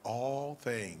 That all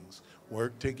things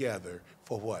work together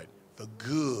for what? The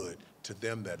good to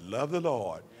them that love the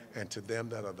Lord and to them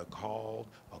that are the called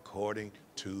according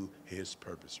to his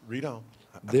purpose. Read on.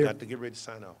 I've got to get ready to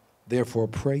sign off. Therefore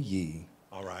pray ye.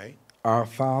 All right. Our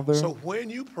Father. So when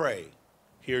you pray,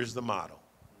 here's the model.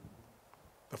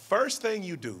 The first thing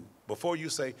you do before you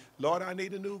say, Lord, I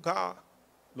need a new car.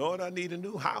 Lord, I need a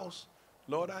new house.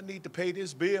 Lord, I need to pay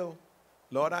this bill.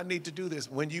 Lord, I need to do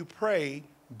this. When you pray,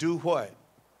 do what?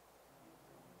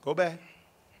 Go back.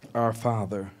 Our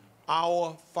Father.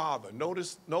 Our Father.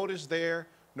 Notice there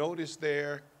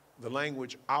the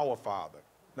language our Father.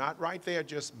 Not right there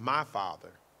just my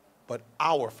Father, but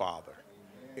our Father.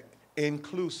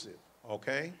 Inclusive,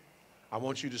 okay? I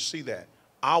want you to see that.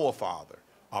 Our Father,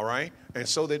 all right? And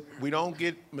so that we don't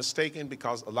get mistaken,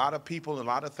 because a lot of people and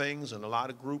a lot of things and a lot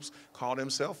of groups call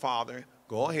themselves Father.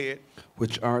 Go ahead.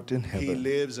 Which art in heaven. He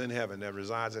lives in heaven, that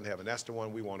resides in heaven. That's the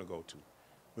one we want to go to.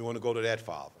 We want to go to that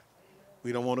Father.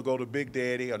 We don't want to go to Big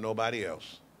Daddy or nobody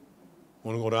else. We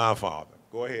want to go to our Father.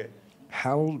 Go ahead.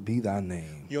 Hallowed be thy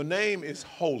name. Your name is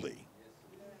holy.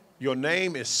 Your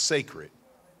name is sacred.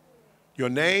 Your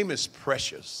name is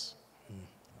precious.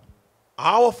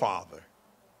 Our Father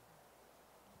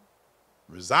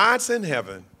resides in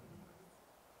heaven.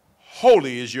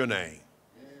 Holy is your name.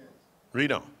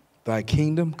 Read on. Thy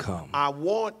kingdom come. I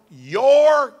want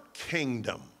your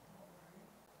kingdom.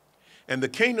 And the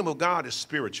kingdom of God is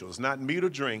spiritual. It's not meat or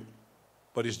drink,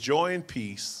 but it's joy and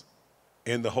peace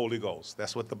in the Holy Ghost.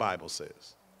 That's what the Bible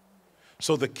says.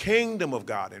 So the kingdom of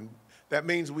God, and that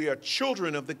means we are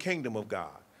children of the kingdom of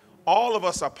God. All of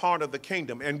us are part of the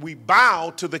kingdom, and we bow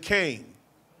to the King.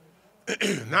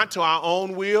 Not to our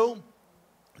own will,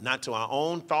 not to our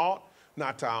own thought,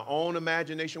 not to our own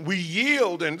imagination. We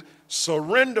yield and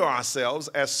surrender ourselves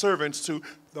as servants to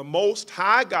the Most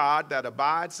High God that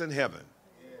abides in heaven.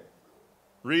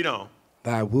 Read on.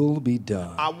 Thy will be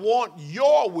done. I want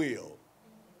your will,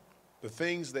 the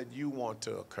things that you want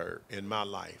to occur in my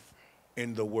life,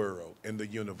 in the world, in the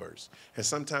universe. And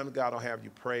sometimes God will have you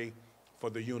pray for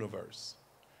the universe.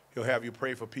 He'll have you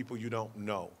pray for people you don't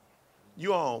know.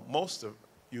 Most of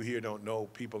you here don't know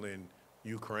people in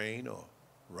Ukraine or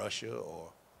Russia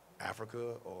or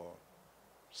Africa or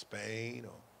Spain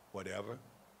or whatever.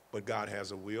 But God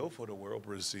has a will for the world,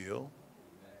 Brazil.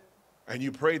 And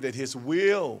you pray that his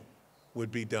will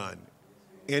would be done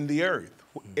in the earth,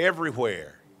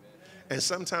 everywhere. And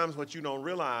sometimes what you don't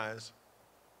realize,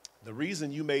 the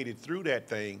reason you made it through that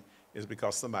thing is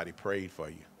because somebody prayed for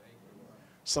you.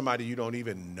 Somebody you don't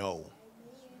even know.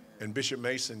 And Bishop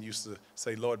Mason used to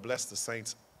say, Lord, bless the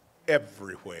saints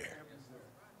everywhere.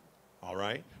 All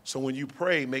right? So when you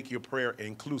pray, make your prayer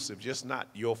inclusive, just not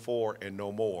your four and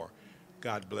no more.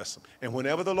 God bless them. And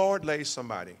whenever the Lord lays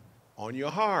somebody on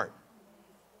your heart,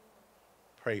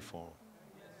 pray for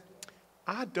them.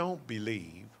 I don't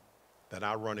believe that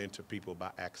I run into people by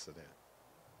accident.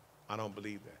 I don't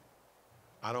believe that.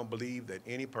 I don't believe that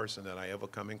any person that I ever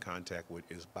come in contact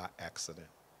with is by accident.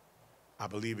 I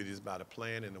believe it is by the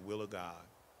plan and the will of God.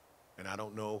 And I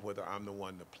don't know whether I'm the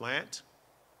one to plant,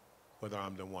 whether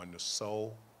I'm the one to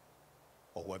sow,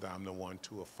 or whether I'm the one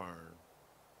to affirm.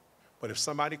 But if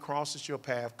somebody crosses your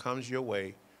path, comes your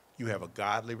way, you have a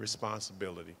godly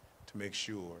responsibility to make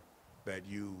sure that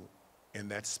you, in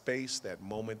that space, that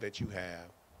moment that you have,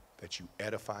 that you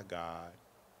edify God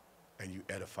and you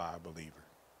edify a believer.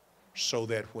 So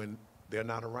that when they're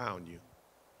not around you,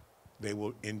 they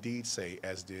will indeed say,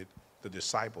 as did the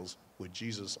disciples with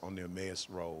Jesus on the Emmaus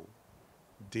Road,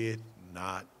 did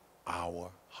not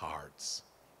our hearts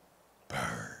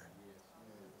burn?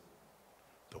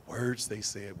 The words they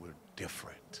said were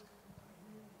different.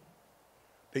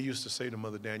 They used to say to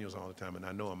Mother Daniels all the time, and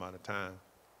I know I'm out of time.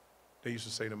 They used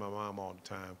to say to my mom all the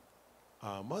time,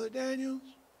 Mother Daniels,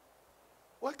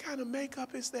 what kind of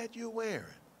makeup is that you're wearing?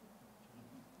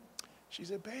 She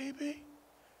said, baby,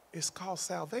 it's called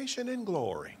salvation and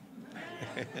glory.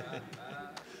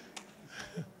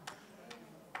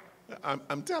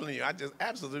 I'm telling you, I just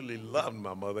absolutely loved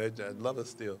my mother. I love her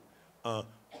still.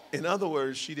 In other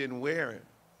words, she didn't wear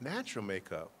natural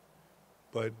makeup,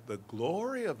 but the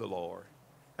glory of the Lord.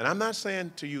 And I'm not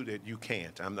saying to you that you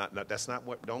can't. That's not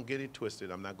what, don't get it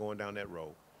twisted. I'm not going down that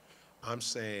road. I'm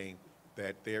saying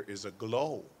that there is a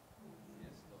glow.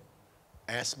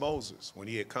 Ask Moses, when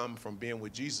he had come from being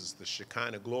with Jesus, the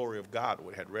Shekinah glory of God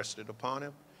had rested upon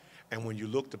him. And when you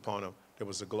looked upon him, there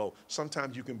was a glow.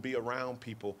 Sometimes you can be around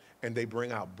people and they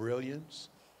bring out brilliance.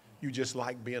 You just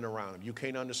like being around them. You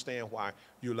can't understand why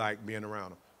you like being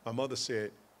around them. My mother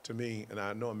said to me, and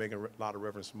I know I'm making a lot of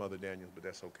reference to Mother Daniels, but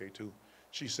that's okay too.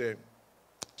 She said,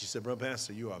 Brother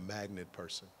Pastor, you are a magnet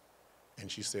person.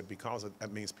 And she said, because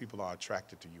that means people are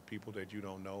attracted to you, people that you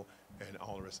don't know and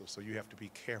all the rest of it. So you have to be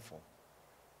careful.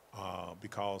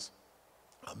 Because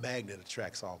a magnet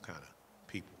attracts all kind of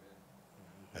people.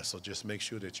 And so just make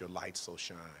sure that your light so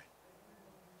shine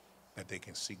that they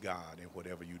can see God in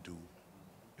whatever you do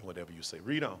and whatever you say.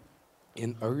 Read on.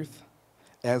 In earth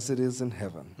as it is in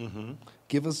heaven.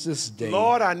 Give us this day.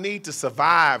 Lord, I need to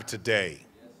survive today.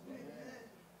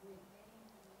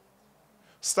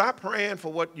 Stop praying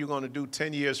for what you're going to do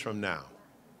 10 years from now.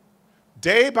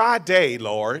 Day by day,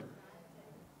 Lord,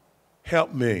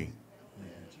 help me.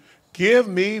 Give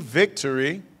me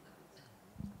victory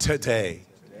today.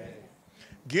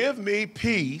 Give me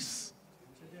peace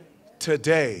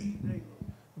today.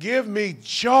 Give me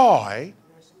joy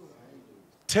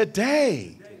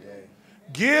today.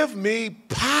 Give me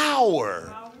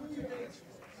power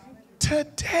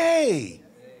today.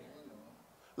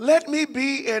 Let me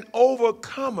be an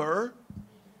overcomer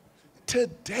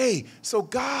today. So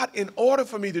God, in order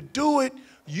for me to do it,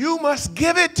 you must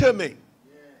give it to me.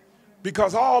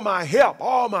 Because all my help,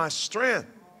 all my strength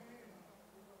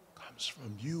comes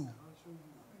from you.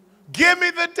 Give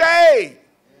me the day.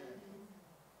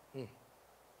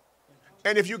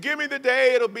 And if you give me the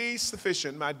day, it'll be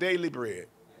sufficient, my daily bread.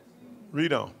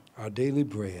 Read on. Our daily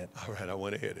bread. All right, I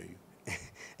went ahead of you.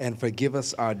 And forgive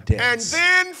us our And debts.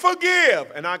 then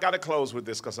forgive. And I got to close with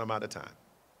this because I'm out of time.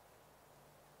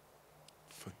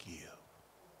 Forgive.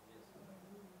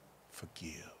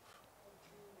 Forgive.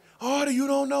 Oh, you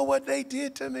don't know what they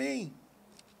did to me.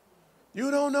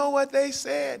 You don't know what they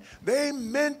said. They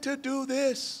meant to do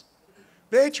this.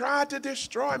 They tried to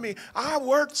destroy me. I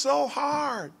worked so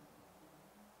hard.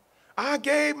 I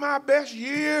gave my best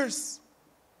years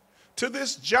to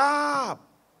this job,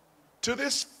 to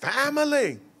this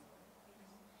family,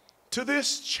 to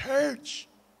this church,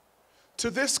 to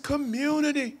this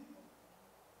community.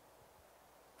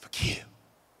 Forgive.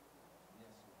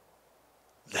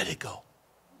 Let it go.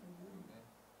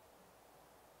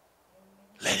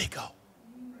 Let it go.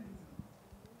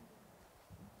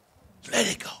 Let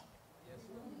it go.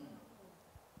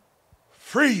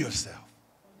 Free yourself.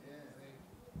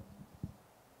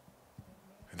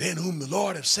 And then whom the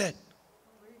Lord has set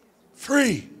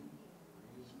free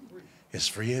is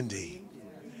free indeed.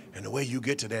 And the way you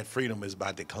get to that freedom is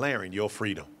by declaring your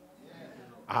freedom.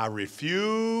 I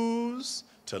refuse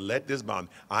to let this bond.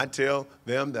 I tell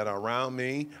them that are around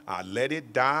me, I let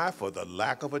it die for the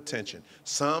lack of attention.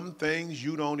 Some things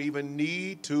you don't even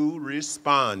need to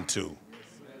respond to.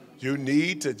 You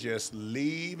need to just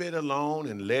leave it alone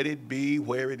and let it be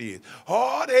where it is.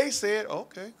 Oh, they said,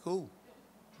 okay, cool.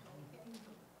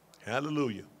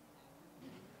 Hallelujah.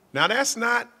 Now, that's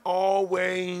not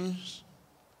always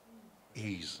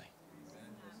easy.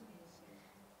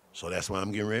 So that's why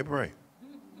I'm getting ready to pray.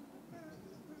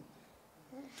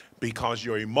 Because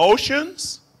your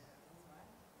emotions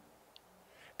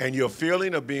and your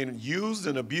feeling of being used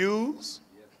and abused.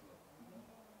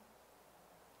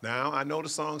 Now, I know the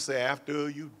song say, after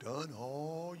you've done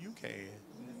all you can,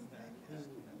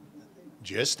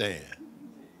 just stand.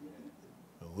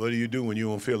 What do you do when you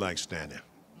don't feel like standing?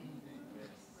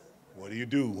 What do you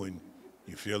do when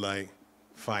you feel like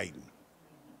fighting?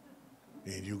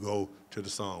 And you go to the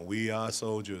song, we are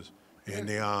soldiers in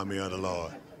the army of the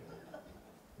Lord.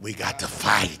 We got to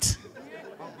fight.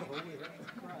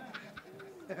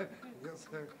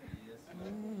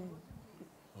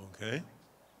 Okay?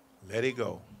 Let it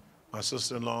go. My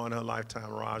sister-in-law in her lifetime,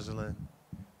 Rosalind,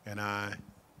 and I,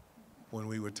 when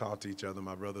we would talk to each other,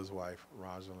 my brother's wife,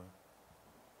 Rosalind,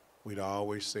 we'd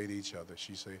always say to each other,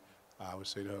 I would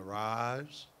say to her,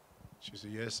 Roz, she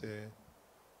said, yes, sir.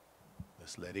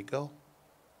 Let's let it go.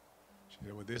 She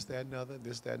said, well, this, that, and other,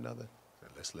 this, that, and other. I said,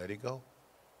 let's let it go.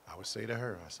 I would say to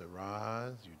her, I said,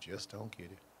 Roz, you just don't get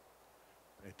it.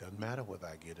 It doesn't matter whether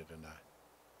I get it or not.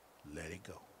 Let it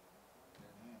go.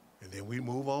 And then we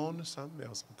move on to something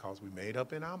else because we made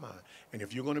up in our mind. And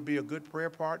if you're going to be a good prayer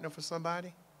partner for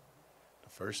somebody, the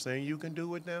first thing you can do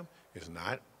with them is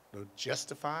not to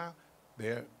justify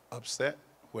their upset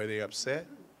where they're upset,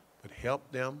 but help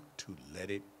them to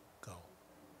let it go.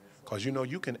 Because, you know,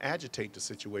 you can agitate the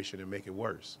situation and make it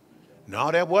worse.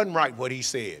 No, that wasn't right what he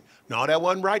said. No, that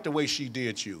wasn't right the way she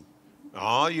did you.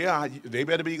 Oh, yeah, they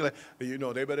better be glad. You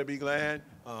know, they better be glad.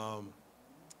 And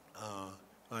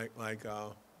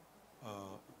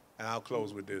I'll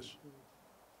close with this.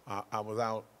 I was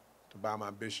out to buy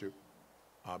my Bishop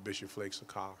Flakes a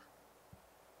car.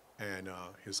 And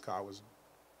his car was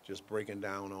just breaking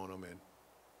down on him. And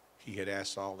he had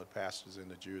asked all the pastors in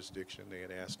the jurisdiction, they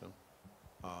had asked him,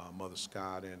 Mother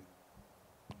Scott and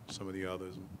some of the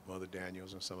others, Mother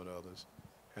Daniels and some of the others,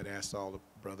 had asked all the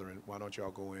brethren, why don't y'all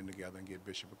go in together and get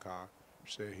Bishop a car?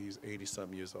 She said he's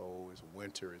 80-something years old, it's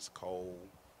winter, it's cold,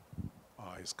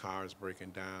 his car is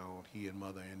breaking down, he and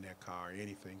Mother in their car,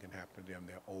 anything can happen to them,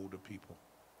 they're older people.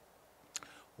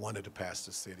 One of the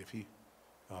pastors said if he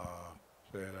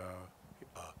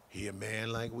he a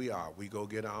man like we are, we go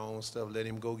get our own stuff, let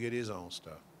him go get his own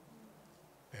stuff.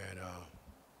 And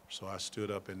so I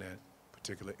stood up in that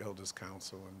particular elders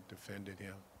council and defended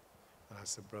him. And I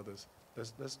said, brothers,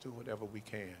 let's do whatever we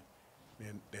can.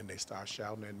 Then they start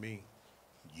shouting at me,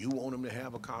 you want them to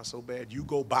have a car so bad, you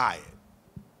go buy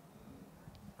it.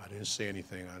 I didn't say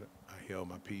anything. I held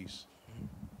my peace.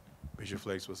 Bishop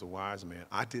Flakes was a wise man.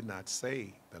 I did not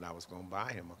say that I was going to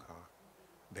buy him a car.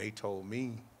 They told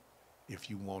me, if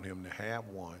you want him to have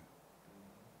one,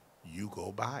 you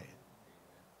go buy it.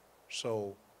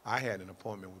 So I had an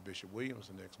appointment with Bishop Williams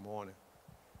the next morning,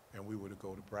 and we were to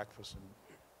go to breakfast, and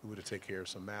we were to take care of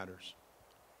some matters.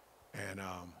 And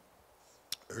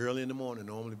early in the morning,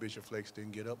 normally Bishop Flakes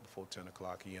didn't get up before 10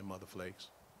 o'clock, he and Mother Flakes.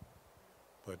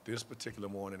 But this particular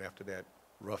morning, after that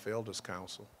rough elders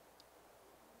council,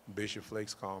 Bishop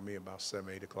Flakes called me about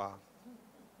 7, 8 o'clock.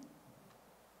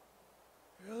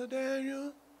 Elder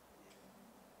Daniel?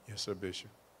 Yes, sir, Bishop.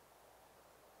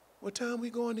 What time we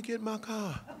going to get my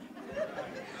car?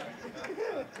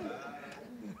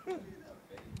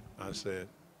 I said,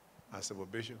 well,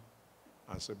 Bishop,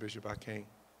 Bishop, I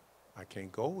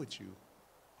can't go with you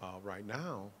right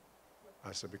now.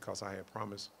 I said, because I had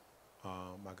promised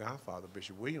my godfather,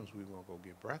 Bishop Williams, we were going to go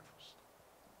get breakfast.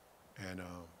 And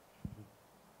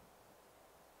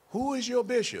who is your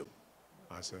bishop?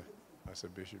 I said,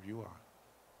 Bishop, you are.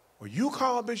 Well, you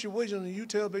call Bishop Williams and you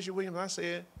tell Bishop Williams, I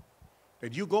said,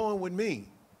 that you going with me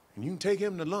and you can take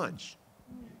him to lunch.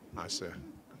 I said,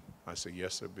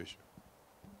 yes, sir, Bishop.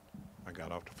 I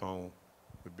got off the phone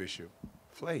with Bishop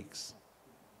Flakes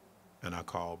and I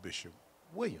called Bishop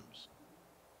Williams.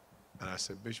 And I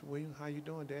said, Bishop Williams, how you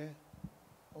doing, Dad?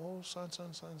 Oh, son,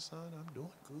 I'm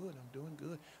doing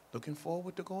good. Looking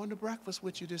forward to going to breakfast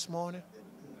with you this morning.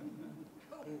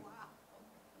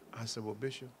 I said, well,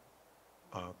 Bishop,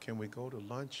 can we go to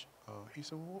lunch? He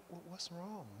said, well, what's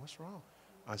wrong?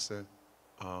 I said,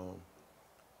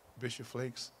 Bishop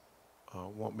Flakes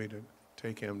want me to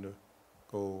take him to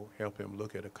go help him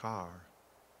look at a car.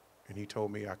 And he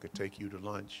told me I could take you to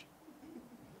lunch.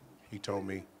 He told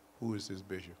me, who is this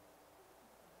bishop?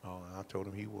 Oh, and I told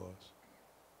him he was.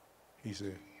 He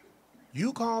said,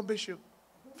 you call Bishop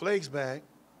Flakes back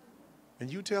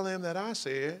and you tell him that I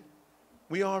said,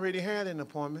 we already had an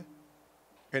appointment.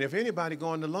 And if anybody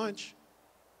going to lunch,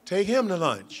 take him to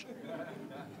lunch.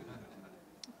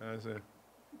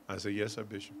 I said, yes, sir,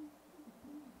 Bishop.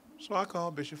 So I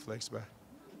called Bishop Flakes back.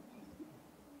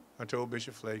 I told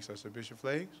Bishop Flakes, I said, Bishop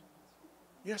Flakes?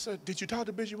 Yes, sir. Did you talk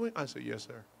to Bishop Williams? I said, yes,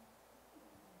 sir.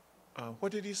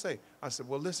 What did he say? I said,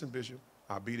 well, listen, Bishop,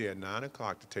 I'll be there at 9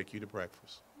 o'clock to take you to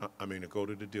breakfast. To go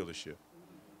to the dealership.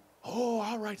 Oh,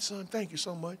 all right, son. Thank you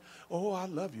so much. Oh, I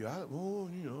love you.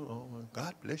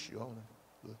 God bless you.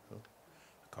 I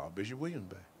called Bishop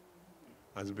Williams back.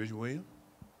 I said, Bishop Williams?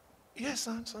 Yes,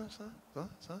 son.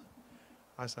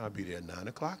 I said, I'll be there at 9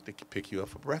 o'clock to pick you up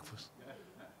for breakfast.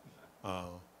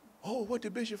 What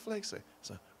did Bishop Flake say?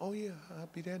 So, oh, yeah, I'll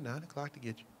be there at 9 o'clock to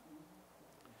get you.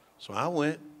 So I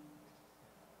went.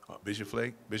 Bishop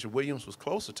Williams was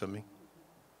closer to me,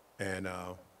 and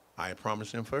I had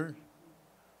promised him first.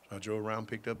 So I drove around and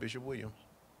picked up Bishop Williams.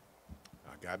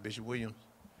 I got Bishop Williams.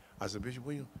 I said, Bishop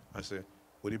Williams,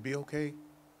 would it be okay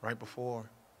right before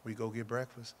we go get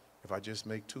breakfast if I just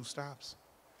make 2 stops?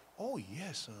 Oh,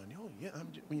 yes, son. Oh, yeah,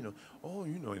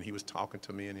 and he was talking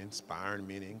to me and inspiring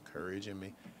me and encouraging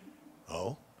me.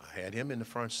 Oh, I had him in the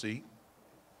front seat.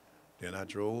 Then I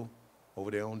drove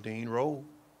over there on Dean Road.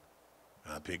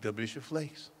 I picked up Bishop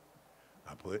Flakes.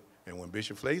 And when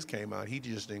Bishop Flakes came out, he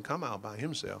just didn't come out by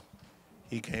himself.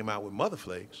 He came out with Mother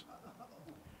Flakes.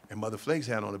 And Mother Flakes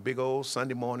had on a big old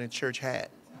Sunday morning church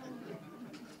hat,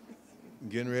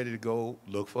 getting ready to go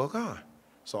look for a car.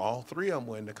 So all 3 of them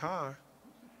were in the car.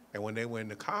 And when they were in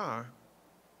the car,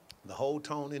 the whole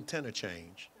tone and tenor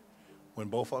changed when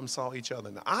both of them saw each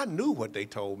other. Now, I knew what they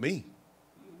told me.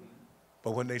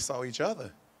 But when they saw each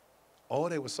other,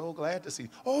 they were so glad to see.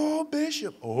 Oh,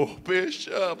 Bishop. Oh,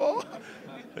 Bishop. Oh.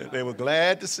 They were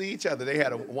glad to see each other. They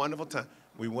had a wonderful time.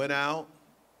 We went out.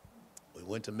 We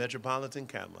went to Metropolitan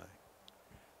Cadillac.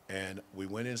 And we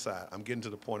went inside. I'm getting to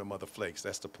the point of Mother Flakes.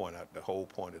 That's the point, the whole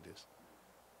point of this.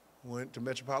 Went to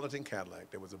Metropolitan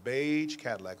Cadillac. There was a beige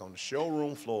Cadillac on the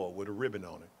showroom floor with a ribbon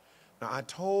on it. Now, I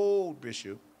told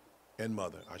Bishop and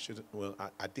Mother,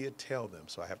 I did tell them,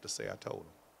 so I have to say I told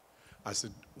them. I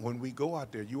said, when we go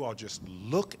out there, you all just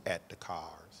look at the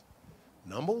cars.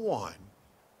 Number 1,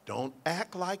 don't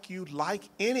act like you like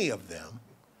any of them.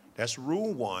 That's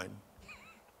rule 1.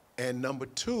 And number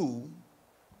 2,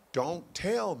 don't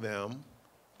tell them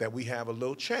that we have a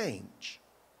little change.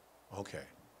 Okay.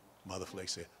 Mother Flake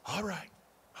said, all right.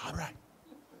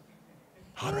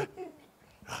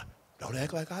 Don't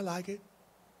act like I like it.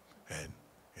 And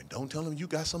And don't tell him you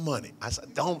got some money. I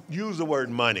said, don't use the word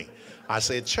money. I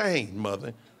said, change,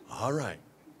 mother. All right.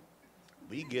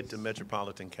 We get to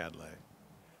Metropolitan Cadillac.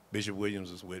 Bishop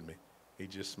Williams is with me. He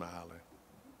just smiling.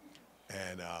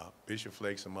 And Bishop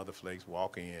Flakes and Mother Flakes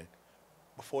walk in.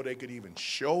 Before they could even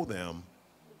show them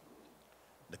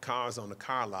the cars on the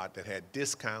car lot that had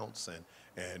discounts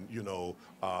and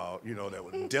there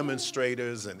were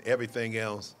demonstrators and everything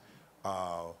else,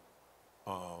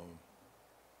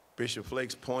 Bishop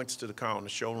Flakes points to the car on the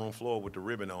showroom floor with the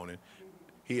ribbon on it.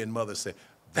 He and Mother said,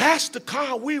 that's the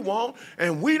car we want,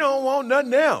 and we don't want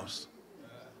nothing else.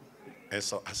 And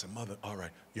so I said, Mother, all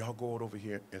right, y'all go over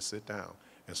here and sit down.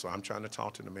 And so I'm trying to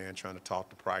talk to the man, trying to talk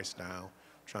the price down,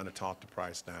 and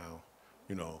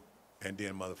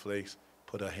then Mother Flakes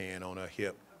put her hand on her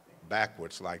hip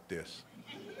backwards like this,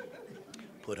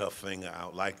 put her finger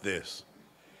out like this.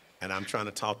 And I'm trying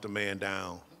to talk the man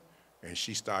down, and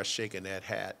she starts shaking that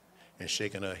hat and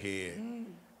shaking her head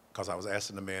because I was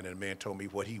asking the man, and the man told me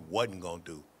what he wasn't going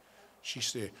to do. She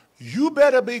said, you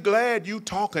better be glad you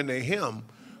talking to him,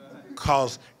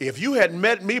 because if you had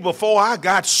met me before I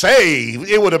got saved,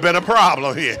 it would have been a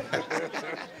problem here.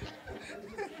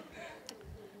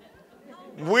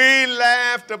 We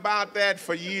laughed about that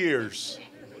for years.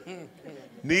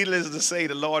 Needless to say,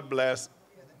 the Lord blessed,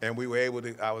 and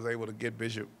I was able to get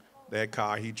Bishop that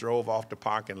car. He drove off the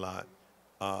parking lot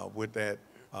with that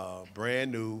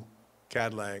brand new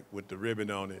Cadillac with the ribbon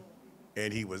on it,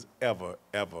 and he was ever,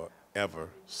 ever, ever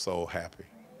so happy.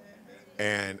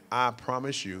 And I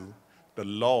promise you, the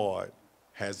Lord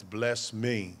has blessed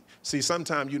me. See,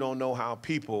 sometimes you don't know how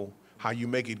you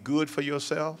make it good for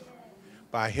yourself.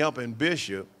 By helping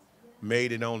Bishop,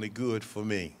 made it only good for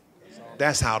me.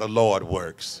 That's how the Lord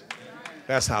works.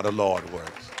 That's how the Lord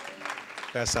works.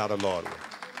 That's how the Lord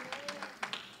works.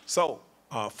 So,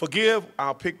 forgive.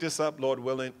 I'll pick this up, Lord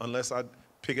willing, unless I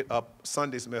pick it up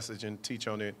Sunday's message and teach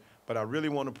on it. But I really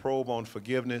want to probe on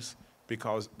forgiveness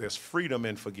because there's freedom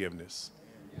in forgiveness.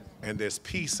 And there's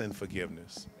peace in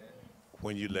forgiveness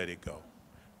when you let it go.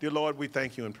 Dear Lord, we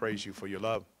thank you and praise you for your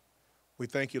love. We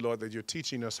thank you, Lord, that you're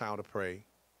teaching us how to pray.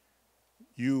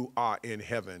 You are in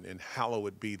heaven, and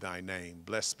hallowed be thy name.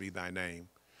 Blessed be thy name.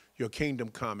 Your kingdom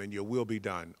come, and your will be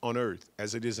done on earth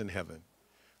as it is in heaven.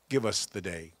 Give us the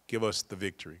day. Give us the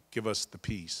victory. Give us the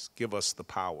peace. Give us the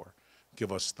power.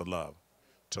 Give us the love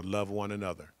to love one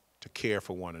another, to care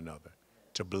for one another,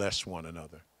 to bless one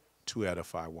another, to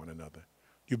edify one another.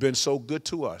 You've been so good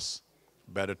to us,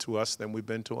 better to us than we've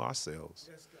been to ourselves.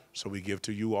 So we give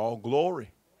to you all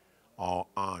glory, all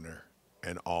honor,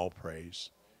 and all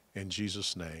praise. In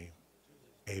Jesus' name,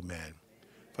 amen.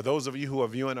 For those of you who are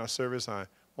viewing our service, I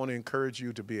want to encourage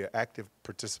you to be an active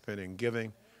participant in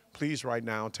giving. Please right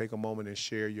now take a moment and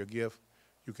share your gift.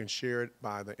 You can share it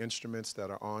by the instruments that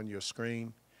are on your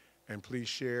screen. And please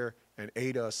share and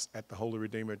aid us at the Holy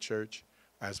Redeemer Church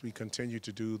as we continue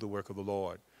to do the work of the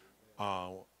Lord.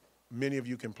 Many of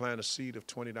you can plant a seed of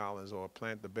 $20 or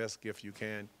plant the best gift you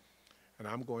can. And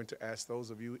I'm going to ask those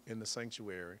of you in the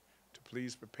sanctuary to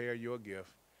please prepare your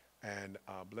gift and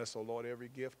bless, O Lord, every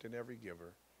gift and every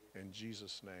giver. In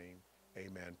Jesus' name,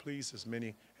 amen. Please, as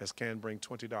many as can, bring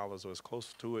 $20 or as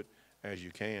close to it as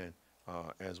you can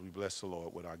as we bless the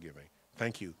Lord with our giving.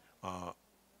 Thank you. Our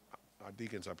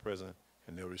deacons are present,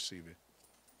 and they'll receive it.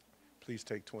 Please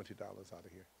take $20 out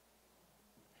of here.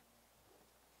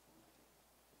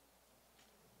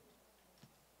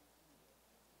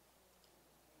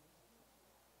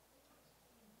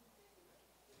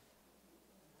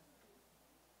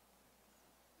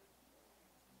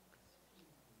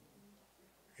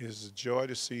 It is a joy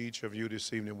to see each of you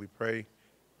this evening. We pray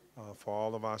for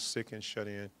all of our sick and shut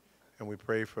in, and we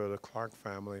pray for the Clark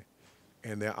family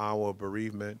in their hour of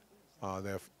bereavement.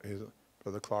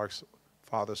 Brother Clark's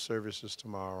father's services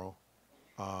tomorrow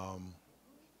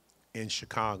in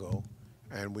Chicago,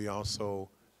 and we also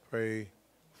pray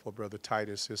for Brother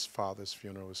Titus. His father's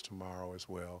funeral is tomorrow as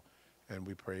well, and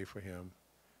we pray for him.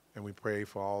 And we pray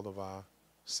for all of our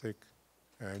sick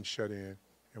and shut in,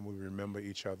 and we remember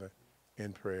each other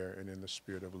in prayer and in the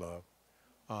spirit of love.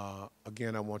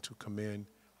 Again, I want to commend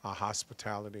our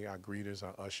hospitality, our greeters,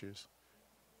 our ushers,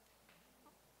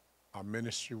 our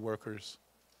ministry workers,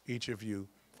 each of you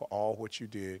for all what you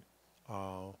did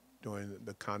during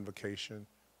the Convocation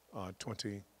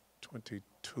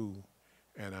 2022.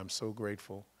 And I'm so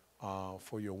grateful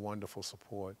for your wonderful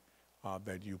support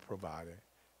that you provided.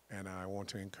 And I want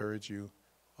to encourage you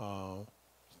to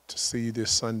see you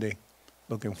this Sunday.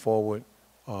 Looking forward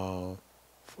to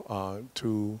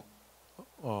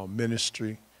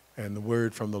ministry and the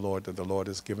word from the Lord that the Lord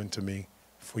has given to me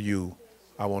for you.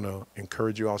 I want to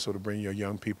encourage you also to bring your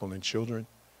young people and children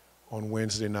on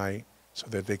Wednesday night so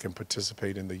that they can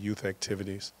participate in the youth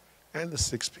activities and the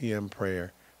 6 p.m.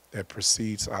 prayer that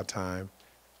precedes our time,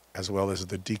 as well as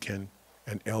the deacon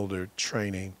and elder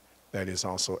training that is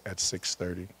also at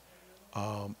 6:30,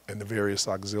 and the various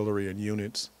auxiliary and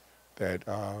units that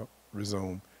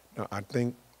resume. Now, I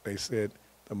think they said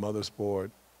the Mothers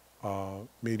Board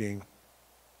meeting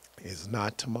is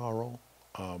not tomorrow,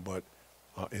 but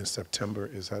in September.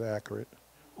 Is that accurate?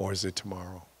 Or is it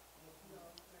tomorrow?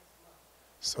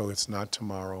 So it's not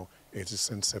tomorrow, it's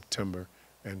just in September.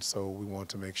 And so we want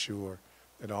to make sure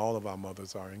that all of our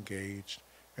mothers are engaged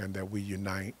and that we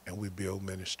unite and we build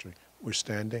ministry. We're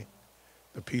standing.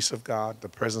 The peace of God, the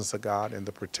presence of God, and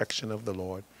the protection of the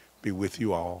Lord be with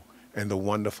you all. In the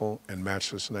wonderful and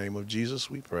matchless name of Jesus,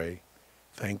 we pray.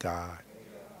 Thank God.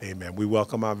 Amen. We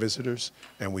welcome our visitors,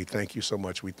 and we thank you so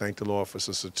much. We thank the Lord for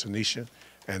Sister Tanisha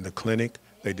and the clinic.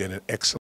 They did an excellent